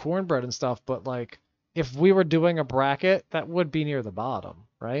I love cornbread and stuff, but like if we were doing a bracket, that would be near the bottom,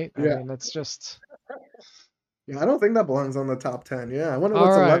 right? I Yeah. mean, that's just Yeah, I don't think that belongs on the top 10. Yeah, I wonder all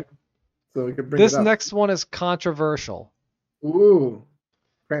what's right. 11 so we could bring it This up. next one is controversial. Ooh,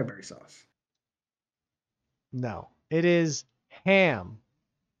 cranberry sauce. No, it is ham,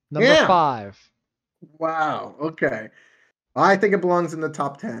 number Yeah. 5. Wow. Okay. I think it belongs in the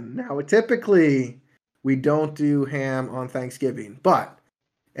top 10. Now, typically we don't do ham on Thanksgiving, but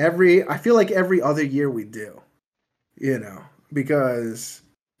I feel like every other year we do, you know, because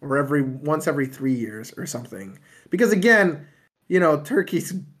or once every 3 years or something. Because again,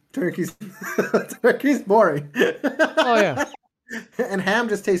 turkey's turkey's boring. Oh yeah. And ham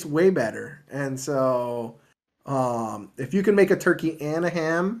just tastes way better. And so if you can make a turkey and a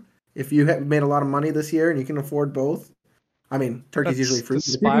ham, if you have made a lot of money this year and you can afford both, I mean, turkey's usually That's the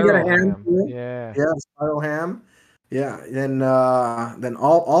fruit. If you can get a spiral ham, ham. too, Yeah. yeah, spiral ham, yeah, then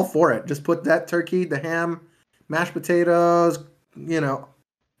all for it. Just put that turkey, the ham, mashed potatoes, you know,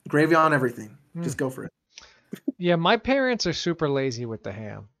 gravy on everything. Hmm. Just go for it. Yeah, my parents are super lazy with the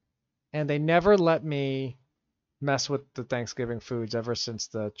ham, and they never let me mess with the Thanksgiving foods ever since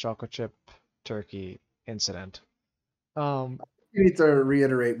the chocolate chip turkey incident. Um, You need to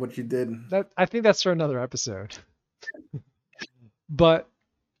reiterate what you did. that I think that's for another episode. But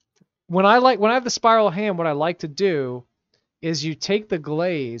when I have the spiral ham, what I like to do is you take the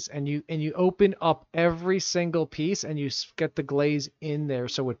glaze and you open up every single piece and you get the glaze in there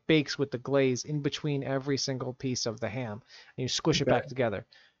so it bakes with the glaze in between every single piece of the ham and you squish it Okay. back together.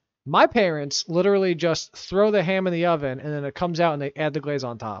 My parents literally just throw the ham in the oven and then it comes out and they add the glaze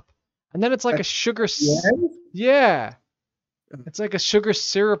on top. And then it's like At a sugar the end? yeah, it's like a sugar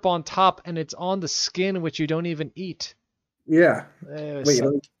syrup on top and it's on the skin which you don't even eat. Yeah. Wait, you So,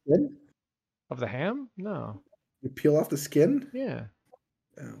 don't eat the skin? of the ham? No. You peel off the skin? Yeah.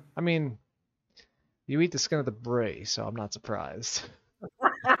 Oh. I mean, you eat the skin of the brie, so I'm not surprised.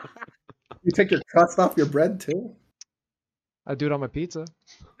 You take your crust off your bread too? I do it on my pizza.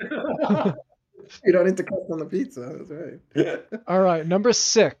 You don't need to crust on the pizza. That's right. All right, number It's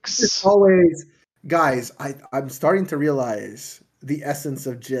 6. always, guys, I'm starting to realize the essence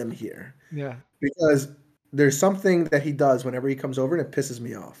of Jim here Yeah. because there's something that he does whenever he comes over and it pisses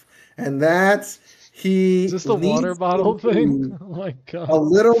me off. And that's Is he this the water needs bottle to thing? be Oh my a god.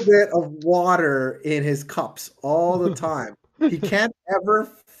 little bit of water in his cups all the time. He can't ever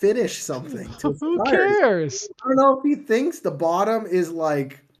finish something till it's Who tired. cares? I don't know if he thinks the bottom is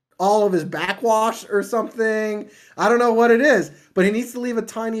like all of his backwash or something. I don't know what it is, but he needs to leave a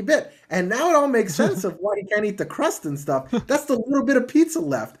tiny bit. And now it all makes sense of why he can't eat the crust and stuff. That's the little bit of pizza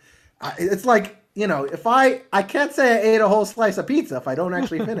left. It's like, if I can't say I ate a whole slice of pizza if I don't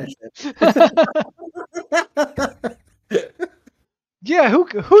actually finish it. Yeah,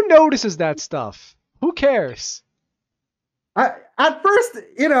 who notices that stuff? Who cares? At first,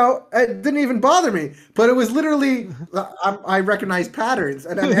 it didn't even bother me, but it was literally I recognized patterns,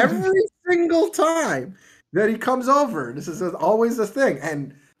 and then every single time that he comes over, this is always this thing.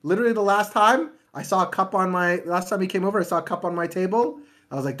 And literally, the last time he came over, I saw a cup on my table.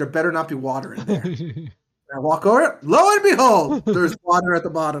 I was like, there better not be water in there. And I walk over, lo and behold, there's water at the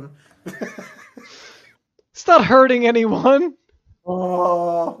bottom. It's not hurting anyone.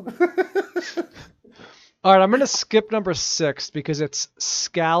 Oh. All right, I'm going to skip number 6 because it's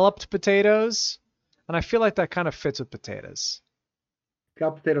scalloped potatoes, and I feel like that kind of fits with potatoes.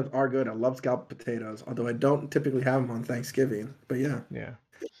 Scalloped potatoes are good. I love scalloped potatoes, although I don't typically have them on Thanksgiving. But yeah. Yeah.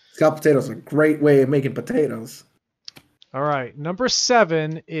 Scalloped potatoes are a great way of making potatoes. All right. Number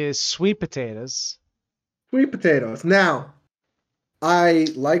 7 is sweet potatoes. Sweet potatoes. Now, I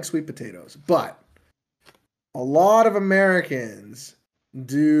like sweet potatoes, but a lot of Americans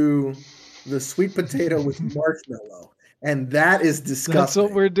do the sweet potato with marshmallow, and that is That's what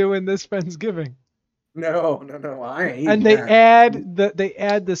disgusting. we're doing this Thanksgiving. No, I ain't And eating that. they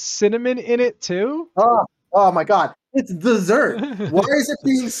add the cinnamon in it too. Oh my God. It's dessert. Why is it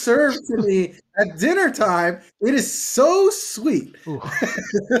being served to me at dinner time? It is so sweet. Ooh,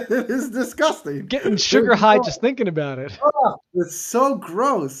 It is disgusting. getting sugar high just thinking about it. It's so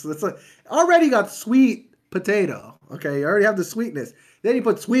gross. It's like already got sweet potato. Okay, you already have the sweetness. Then you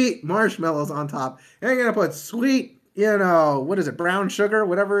put sweet marshmallows on top. And you're gonna put sweet, what is it, brown sugar,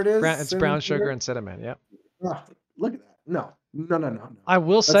 whatever it is. It's brown sugar and cinnamon. Yep. Oh, look at that. No. I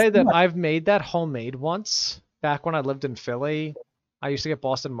will That's say too that much. I've made that homemade once back when I lived in Philly. I used to get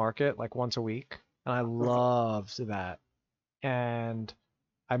Boston Market like once a week, and I loved that. And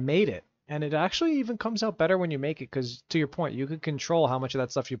I made it, and it actually even comes out better when you make it because, to your point, you could control how much of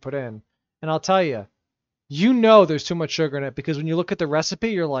that stuff you put in. And I'll tell you, there's too much sugar in it because when you look at the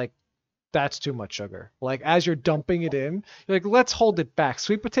recipe, you're like, that's too much sugar. Like as you're dumping it in, you're like, let's hold it back.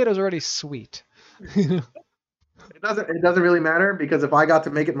 Sweet potato's already sweet. It doesn't really matter because if I got to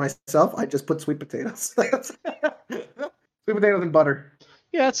make it myself, I just put sweet potatoes. Sweet potatoes and butter.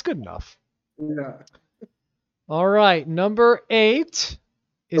 Yeah, it's good enough. Yeah. All right, number 8 So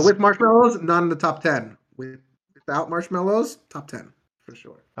is with marshmallows, not in the top 10. Without marshmallows, top 10 for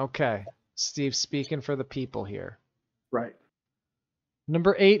sure. okay. Steve speaking for the people here. Right.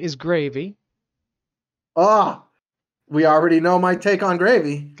 Number 8 is gravy. Oh, we already know my take on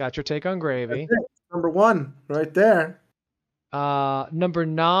gravy. Got your take on gravy. That's it. Number 1, right there. Number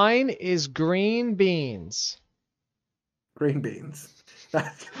 9 is green beans. Green beans.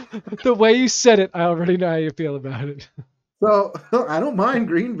 The way you said it, I already know how you feel about it. So I don't mind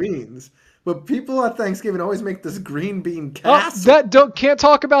green beans, but people at Thanksgiving always make this green bean Oh, casserole. can't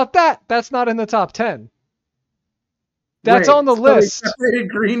talk about that. That's not in the top 10. That's Wait, on the so they list. separated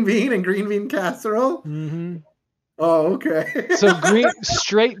green bean and green bean casserole? Mm-hmm. Oh, okay. So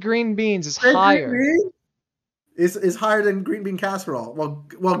straight green beans is Green higher. bean is higher than green bean casserole.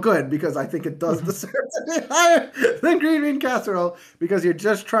 Well, good because I think it does deserve to be higher than green bean casserole because you're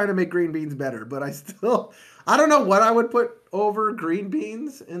just trying to make green beans better. But I don't know what I would put over green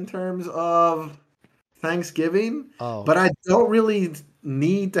beans in terms of Thanksgiving. Oh. But I don't really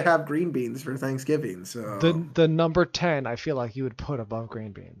need to have green beans for Thanksgiving. So The number 10, I feel like you would put above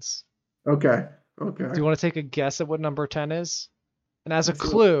green beans. okay. Do you want to take a guess at what number 10 is? And as a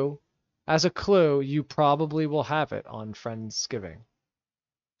Sure. clue, you probably will have it on Friendsgiving.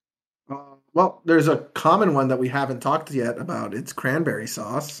 Well, there's a common one that we haven't talked yet about. It's cranberry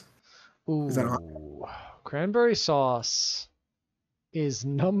sauce. Ooh. Is that on? Cranberry sauce is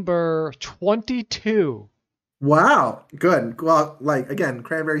number 22. Wow, good. Well, again,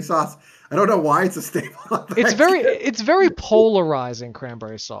 cranberry sauce. I don't know why it's a staple. It's very polarizing,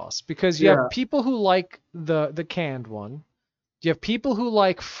 cranberry sauce, because you Yeah. have people who like the canned one, you have people who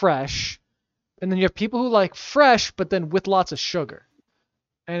like fresh, and then you have people who like fresh but then with lots of sugar.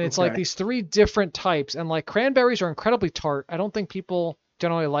 And it's like Okay. these 3 different types, and like cranberries are incredibly tart. I don't think people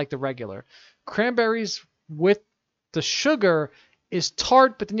generally like the regular. Cranberries with the sugar is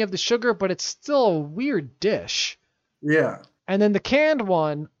tart, but then you have the sugar, but it's still a weird dish. Yeah. And then the canned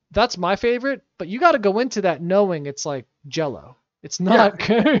one, that's my favorite, but you got to go into that knowing it's like Jello. It's not.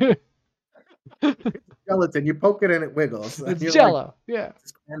 Gelatin. You poke it and it wiggles. It's You're Jello. like, Yeah.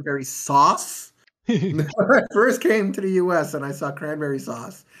 "This cranberry sauce. When I first came to the U.S. and I saw cranberry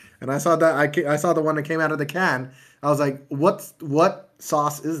sauce, and I saw I saw the one that came out of the can. I was like, what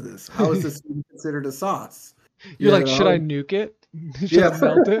sauce is this? How is this even considered a sauce? You're like, should I nuke it? Should I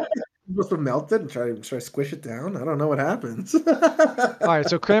melt it? I'm supposed to melt it and try to squish it down. I don't know what happens. All right,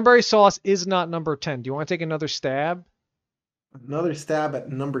 so cranberry sauce is not number 10. Do you want to take another stab? Another stab at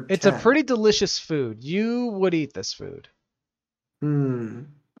number 10. It's a pretty delicious food. You would eat this food,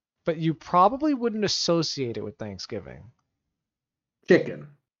 but you probably wouldn't associate it with Thanksgiving. Chicken.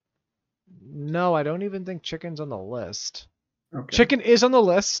 No, I don't even think chicken's on the list. Okay. Chicken is on the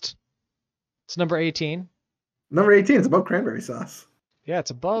list. It's number 18. Number 18 is about cranberry sauce. Yeah,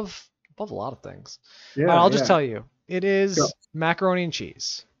 it's above a lot of things. Yeah, All right, I'll just tell you. It is macaroni and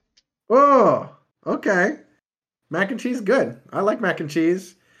cheese. Oh, okay. Mac and cheese, good. I like mac and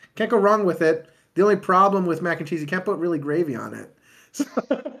cheese. Can't go wrong with it. The only problem with mac and cheese, you can't put really gravy on it.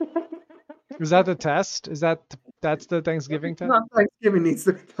 Is that the test? That's the Thanksgiving test? Not Thanksgiving needs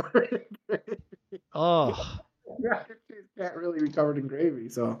to be covered in gravy. Oh. Mac and cheese can't really be covered in gravy,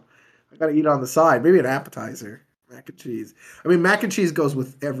 so I gotta eat on the side. Maybe an appetizer. Mac and cheese. I mean, mac and cheese goes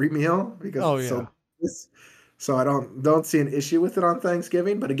with every meal because Oh it's yeah. so delicious. So I don't see an issue with it on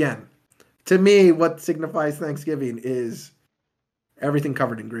Thanksgiving. But again, to me, what signifies Thanksgiving is everything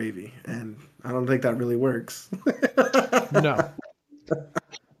covered in gravy, and I don't think that really works. No.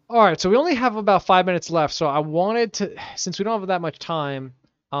 All right, so we only have about 5 minutes left. So I wanted to, since we don't have that much time,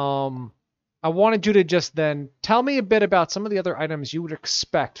 I wanted you to just then tell me a bit about some of the other items you would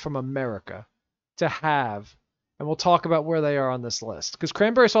expect from America to have, and we'll talk about where they are on this list. Because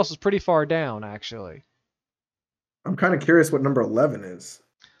cranberry sauce is pretty far down, actually. I'm kind of curious what number 11 is.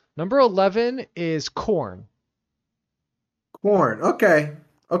 Number 11 is corn. Corn. Okay.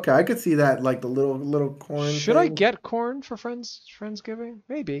 Okay, I could see that, like the little corn Should I thing. get corn for Friendsgiving?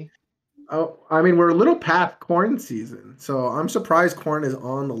 Maybe. Oh, I mean, we're a little past corn season, so I'm surprised corn is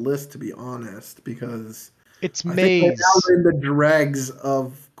on the list, to be honest, because It's I think right now maize. we're in the dregs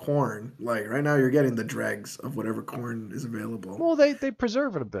of corn. Like right now, you're getting the dregs of whatever corn is available. Well, they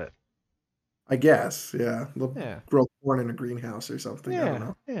preserve it a bit. I guess, yeah. They'll Yeah. grow corn in a greenhouse or something. I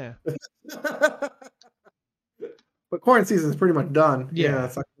Yeah. Yeah. don't know. But corn season is pretty much done. Yeah.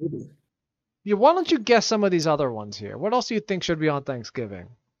 It's October. Yeah, why don't you guess some of these other ones here? What else do you think should be on Thanksgiving?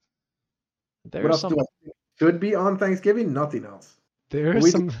 What There's else some. do I think should be on Thanksgiving? Nothing else. There's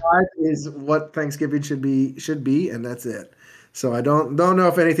We some. decide is what Thanksgiving should be, and that's it. So I don't know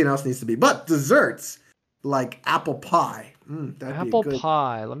if anything else needs to be. But desserts like apple pie, that'd Apple be a good.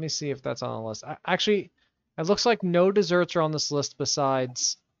 pie. Let me see if that's on the list. Actually, it looks like no desserts are on this list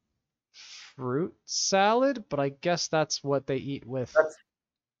besides fruit salad, but I guess that's what they eat with. That's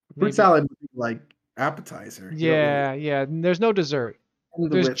Maybe. fruit salad would be like appetizer. You don't Yeah, yeah. There's no dessert. really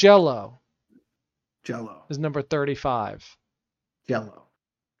end There's with Jello. Jello. Is number 35. Jello.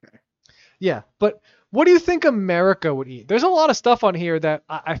 Yeah, but what do you think America would eat? There's a lot of stuff on here that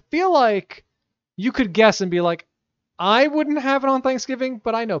I feel like you could guess and be like, I wouldn't have it on Thanksgiving,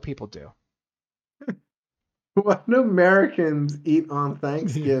 but I know people do. What do Americans eat on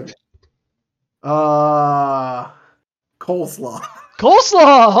Thanksgiving? Coleslaw.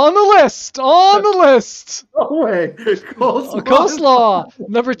 Coleslaw on the list. On the list. No way. Coleslaw. Coleslaw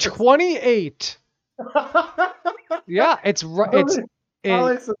number 28. Yeah, it's right.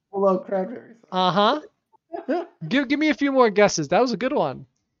 Alex is below cranberries. Uh-huh. Give me a few more guesses. That was a good one.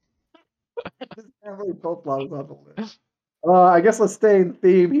 Coleslaw is on the list. I guess let's stay in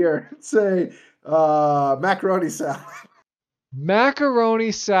theme here. Say macaroni salad.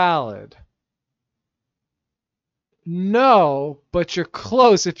 Macaroni salad. No, but you're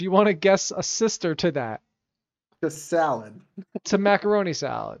close if you want to guess a sister to that. Just salad. To macaroni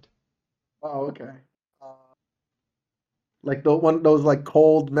salad. Oh, okay. Like those like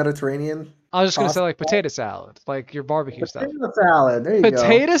cold Mediterranean. I was just gonna say pasta. like potato salad, like your barbecue stuff. Potato salad. There you go.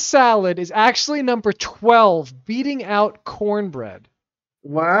 Potato salad is actually number 12, beating out cornbread.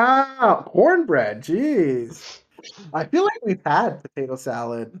 Wow, cornbread. Jeez. I feel like we've had potato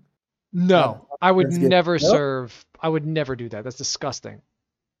salad. No, I would Thanksgiving. never Nope. serve. I would never do that. That's disgusting.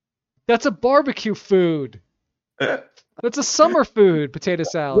 That's a barbecue food. That's a summer food, potato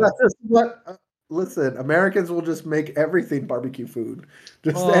salad. That's just what. Listen, Americans will just make everything barbecue food.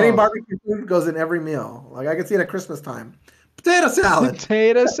 Just Oh. any barbecue food goes in every meal. Like I can see it at Christmas time. Potato salad.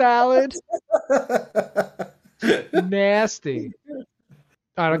 Potato salad? Nasty. All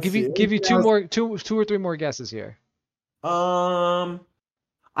right, I'll give you two or three more guesses here. I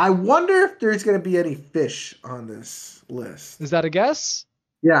wonder if there's gonna be any fish on this list. Is that a guess?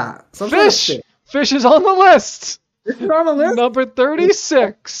 Yeah, some sort of Fish. Fish is on the list. Fish is on the list. Number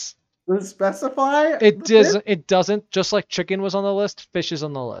 36. Does it specify? It the fish? doesn't. It doesn't. Just like chicken was on the list, fish is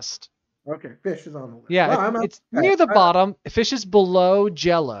on the list. Okay, fish is on the list. Yeah, Well, it's near the bottom. Fish is below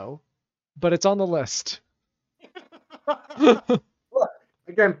Jello, but it's on the list.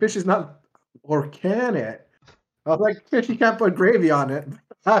 Again, fish is not, or can it? I was like, fish, you can't put gravy on it.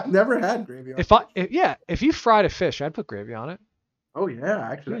 I've never had gravy on it. If you fried a fish, I'd put gravy on it. Oh yeah,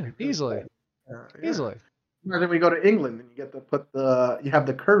 actually, Yeah, I could. easily. Yeah. Easily. And then we go to England and you get to put you have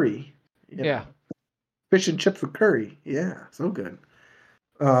the curry. You Yeah. know, fish and chips with curry. Yeah, so good.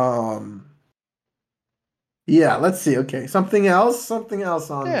 Yeah, let's see. Okay, something else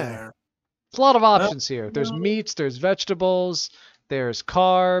on Yeah. there. There's a lot of options here. There's meats, there's vegetables, there's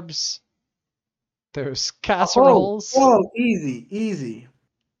carbs, there's casseroles. Oh, easy.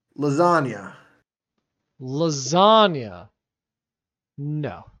 Lasagna. Lasagna.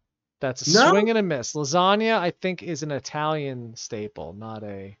 No. That's a No? swing and a miss. Lasagna, I think, is an Italian staple, not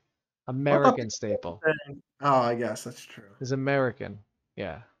a American staple. Oh, I guess that's true. Is American.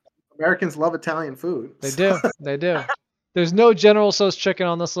 Yeah. Americans love Italian food. They do. They do. There's no General Tso's chicken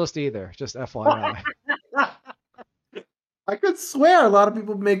on this list either, just FYI. I could swear a lot of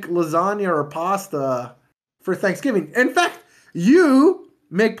people make lasagna or pasta for Thanksgiving. In fact, you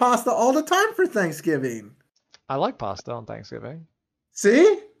make pasta all the time for Thanksgiving. I like pasta on Thanksgiving.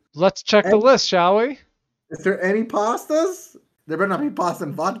 See? Let's check the And list, shall we? is there any pastas? There better not be pasta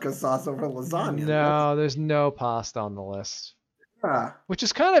and vodka sauce over lasagna. No, there's no pasta on the list. Ah, Which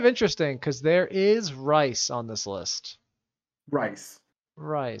is kind of interesting because there is rice on this list. rice.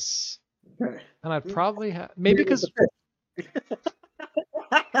 Rice. Okay. And I'd probably have maybe because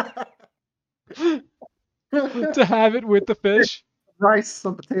to have it with the fish. Rice,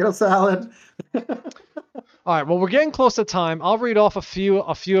 some potato salad. All right, well we're getting close to time. I'll read off a few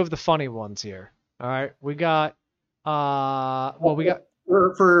of the funny ones here. All right, we got we got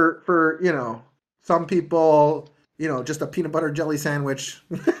for some people, just a peanut butter jelly sandwich.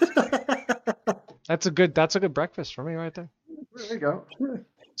 that's a good breakfast for me right there. There you go.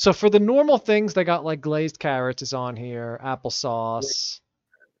 So for the normal things, they got like glazed carrots is on here, applesauce,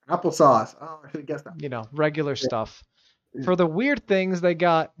 Applesauce. Oh, I should have guessed that. Regular Yeah. stuff. For the weird things, they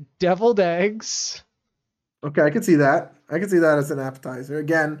got deviled eggs. Okay, I can see that. I can see that as an appetizer.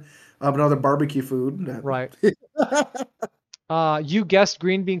 Again, another barbecue food. Right. You guessed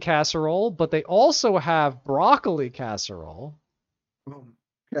green bean casserole, but they also have broccoli casserole.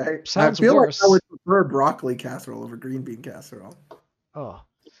 Okay. Sounds I feel worse. like I would prefer broccoli casserole over green bean casserole. Oh.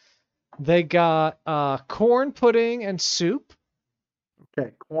 They got corn pudding and soup.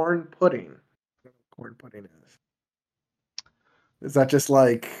 Okay, corn pudding. I don't know what corn pudding is. Is that just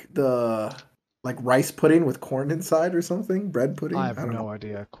like rice pudding with corn inside or something? Bread pudding? I have don't no know.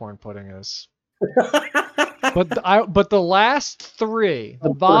 idea corn pudding is. But the last three,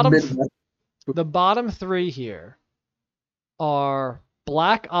 the bottom three here are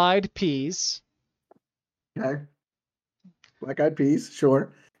black-eyed peas. Okay. Black-eyed peas,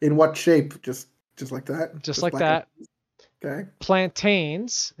 sure. In what shape? Just like that? Just like black-eyed that. peas? Okay.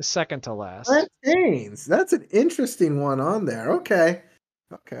 Plantains is second to last. Plantains. That's an interesting one on there. Okay.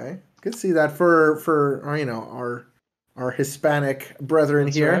 Okay. Could see that for our Hispanic brethren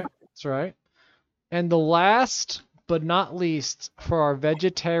That's here. right. That's right. And the last but not least for our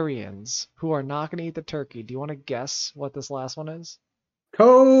vegetarians who are not going to eat the turkey, do you want to guess what this last one is?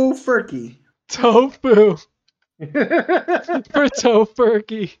 Tofurkey. Tofu for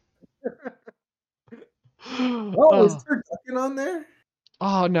tofurkey. Oh, is turducken on there?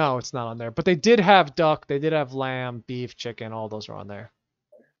 Oh no, it's not on there. But they did have duck, they did have lamb, beef, chicken, all those are on there.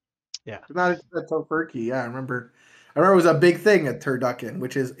 Yeah. Not a tofurkey. Yeah, I remember it was a big thing at turducken,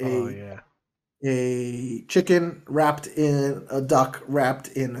 which is a chicken wrapped in a duck wrapped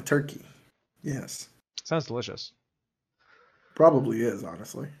in a turkey. Yes. Sounds delicious. Probably is,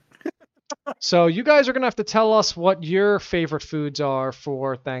 honestly. So you guys are gonna have to tell us what your favorite foods are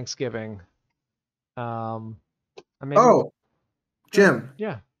for Thanksgiving. Jim.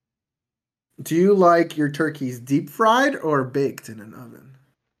 Yeah. Do you like your turkeys deep fried or baked in an oven?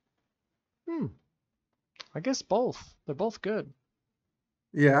 I guess both. They're both good.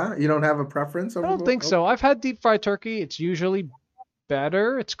 Yeah, you don't have a preference over I don't think so. I've had deep fried turkey. It's usually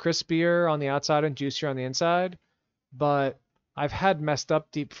better. It's crispier on the outside and juicier on the inside. But I've had messed up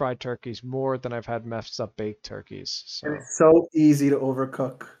deep fried turkeys more than I've had messed up baked turkeys. So And it's so easy to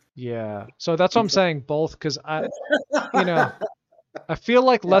overcook. yeah. So that's what I'm saying, both, because I feel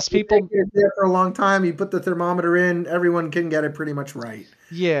like less people. You take it there for a long time. You put the thermometer in. Everyone can get it pretty much right.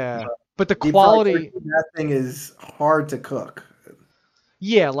 Yeah, but the Deep fried quality. turkey, that thing is hard to cook.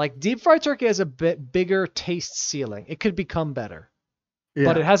 Yeah, like deep fried turkey has a bit bigger taste ceiling. It could become better,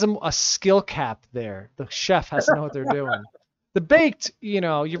 but it has a skill cap there. The chef has to know what they're doing. The baked, you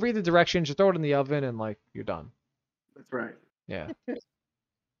read the directions, you throw it in the oven, and you're done. That's right. Yeah.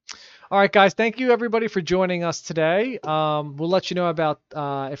 All right, guys. Thank you everybody for joining us today. We'll let you know about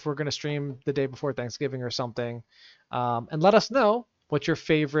if we're going to stream the day before Thanksgiving or something, and let us know what your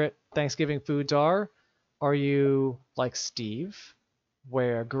favorite Thanksgiving foods are. Are you like Steve,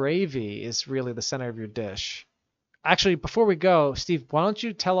 where gravy is really the center of your dish? Actually, before we go, Steve, why don't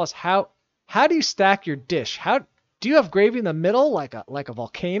you tell us how do you stack your dish? How do you have gravy in the middle like a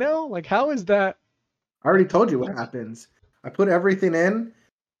volcano? Like how is that? I already told you what happens. I put everything in,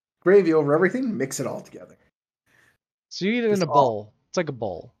 gravy over everything, mix it all together. So you eat it in a bowl. It's like a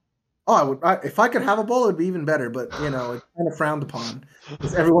bowl. Oh, if I could have a bowl, it would be even better. But it's kind of frowned upon.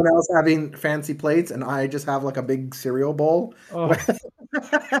 Is everyone else having fancy plates, and I just have like a big cereal bowl? Oh.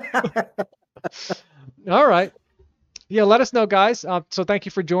 All right. Yeah, let us know, guys. So thank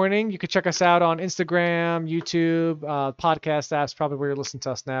you for joining. You can check us out on Instagram, YouTube, podcast apps, probably where you're listening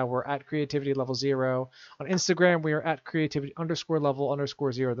to us now. We're at Creativity Level 0. On Instagram, we are at Creativity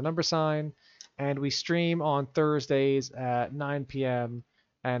 _level_0, the number sign. and we stream on Thursdays at 9 p.m.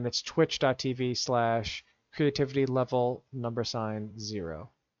 and it's twitch.tv/creativity level #0. So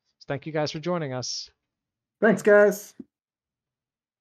thank you guys for joining us. Thanks, guys.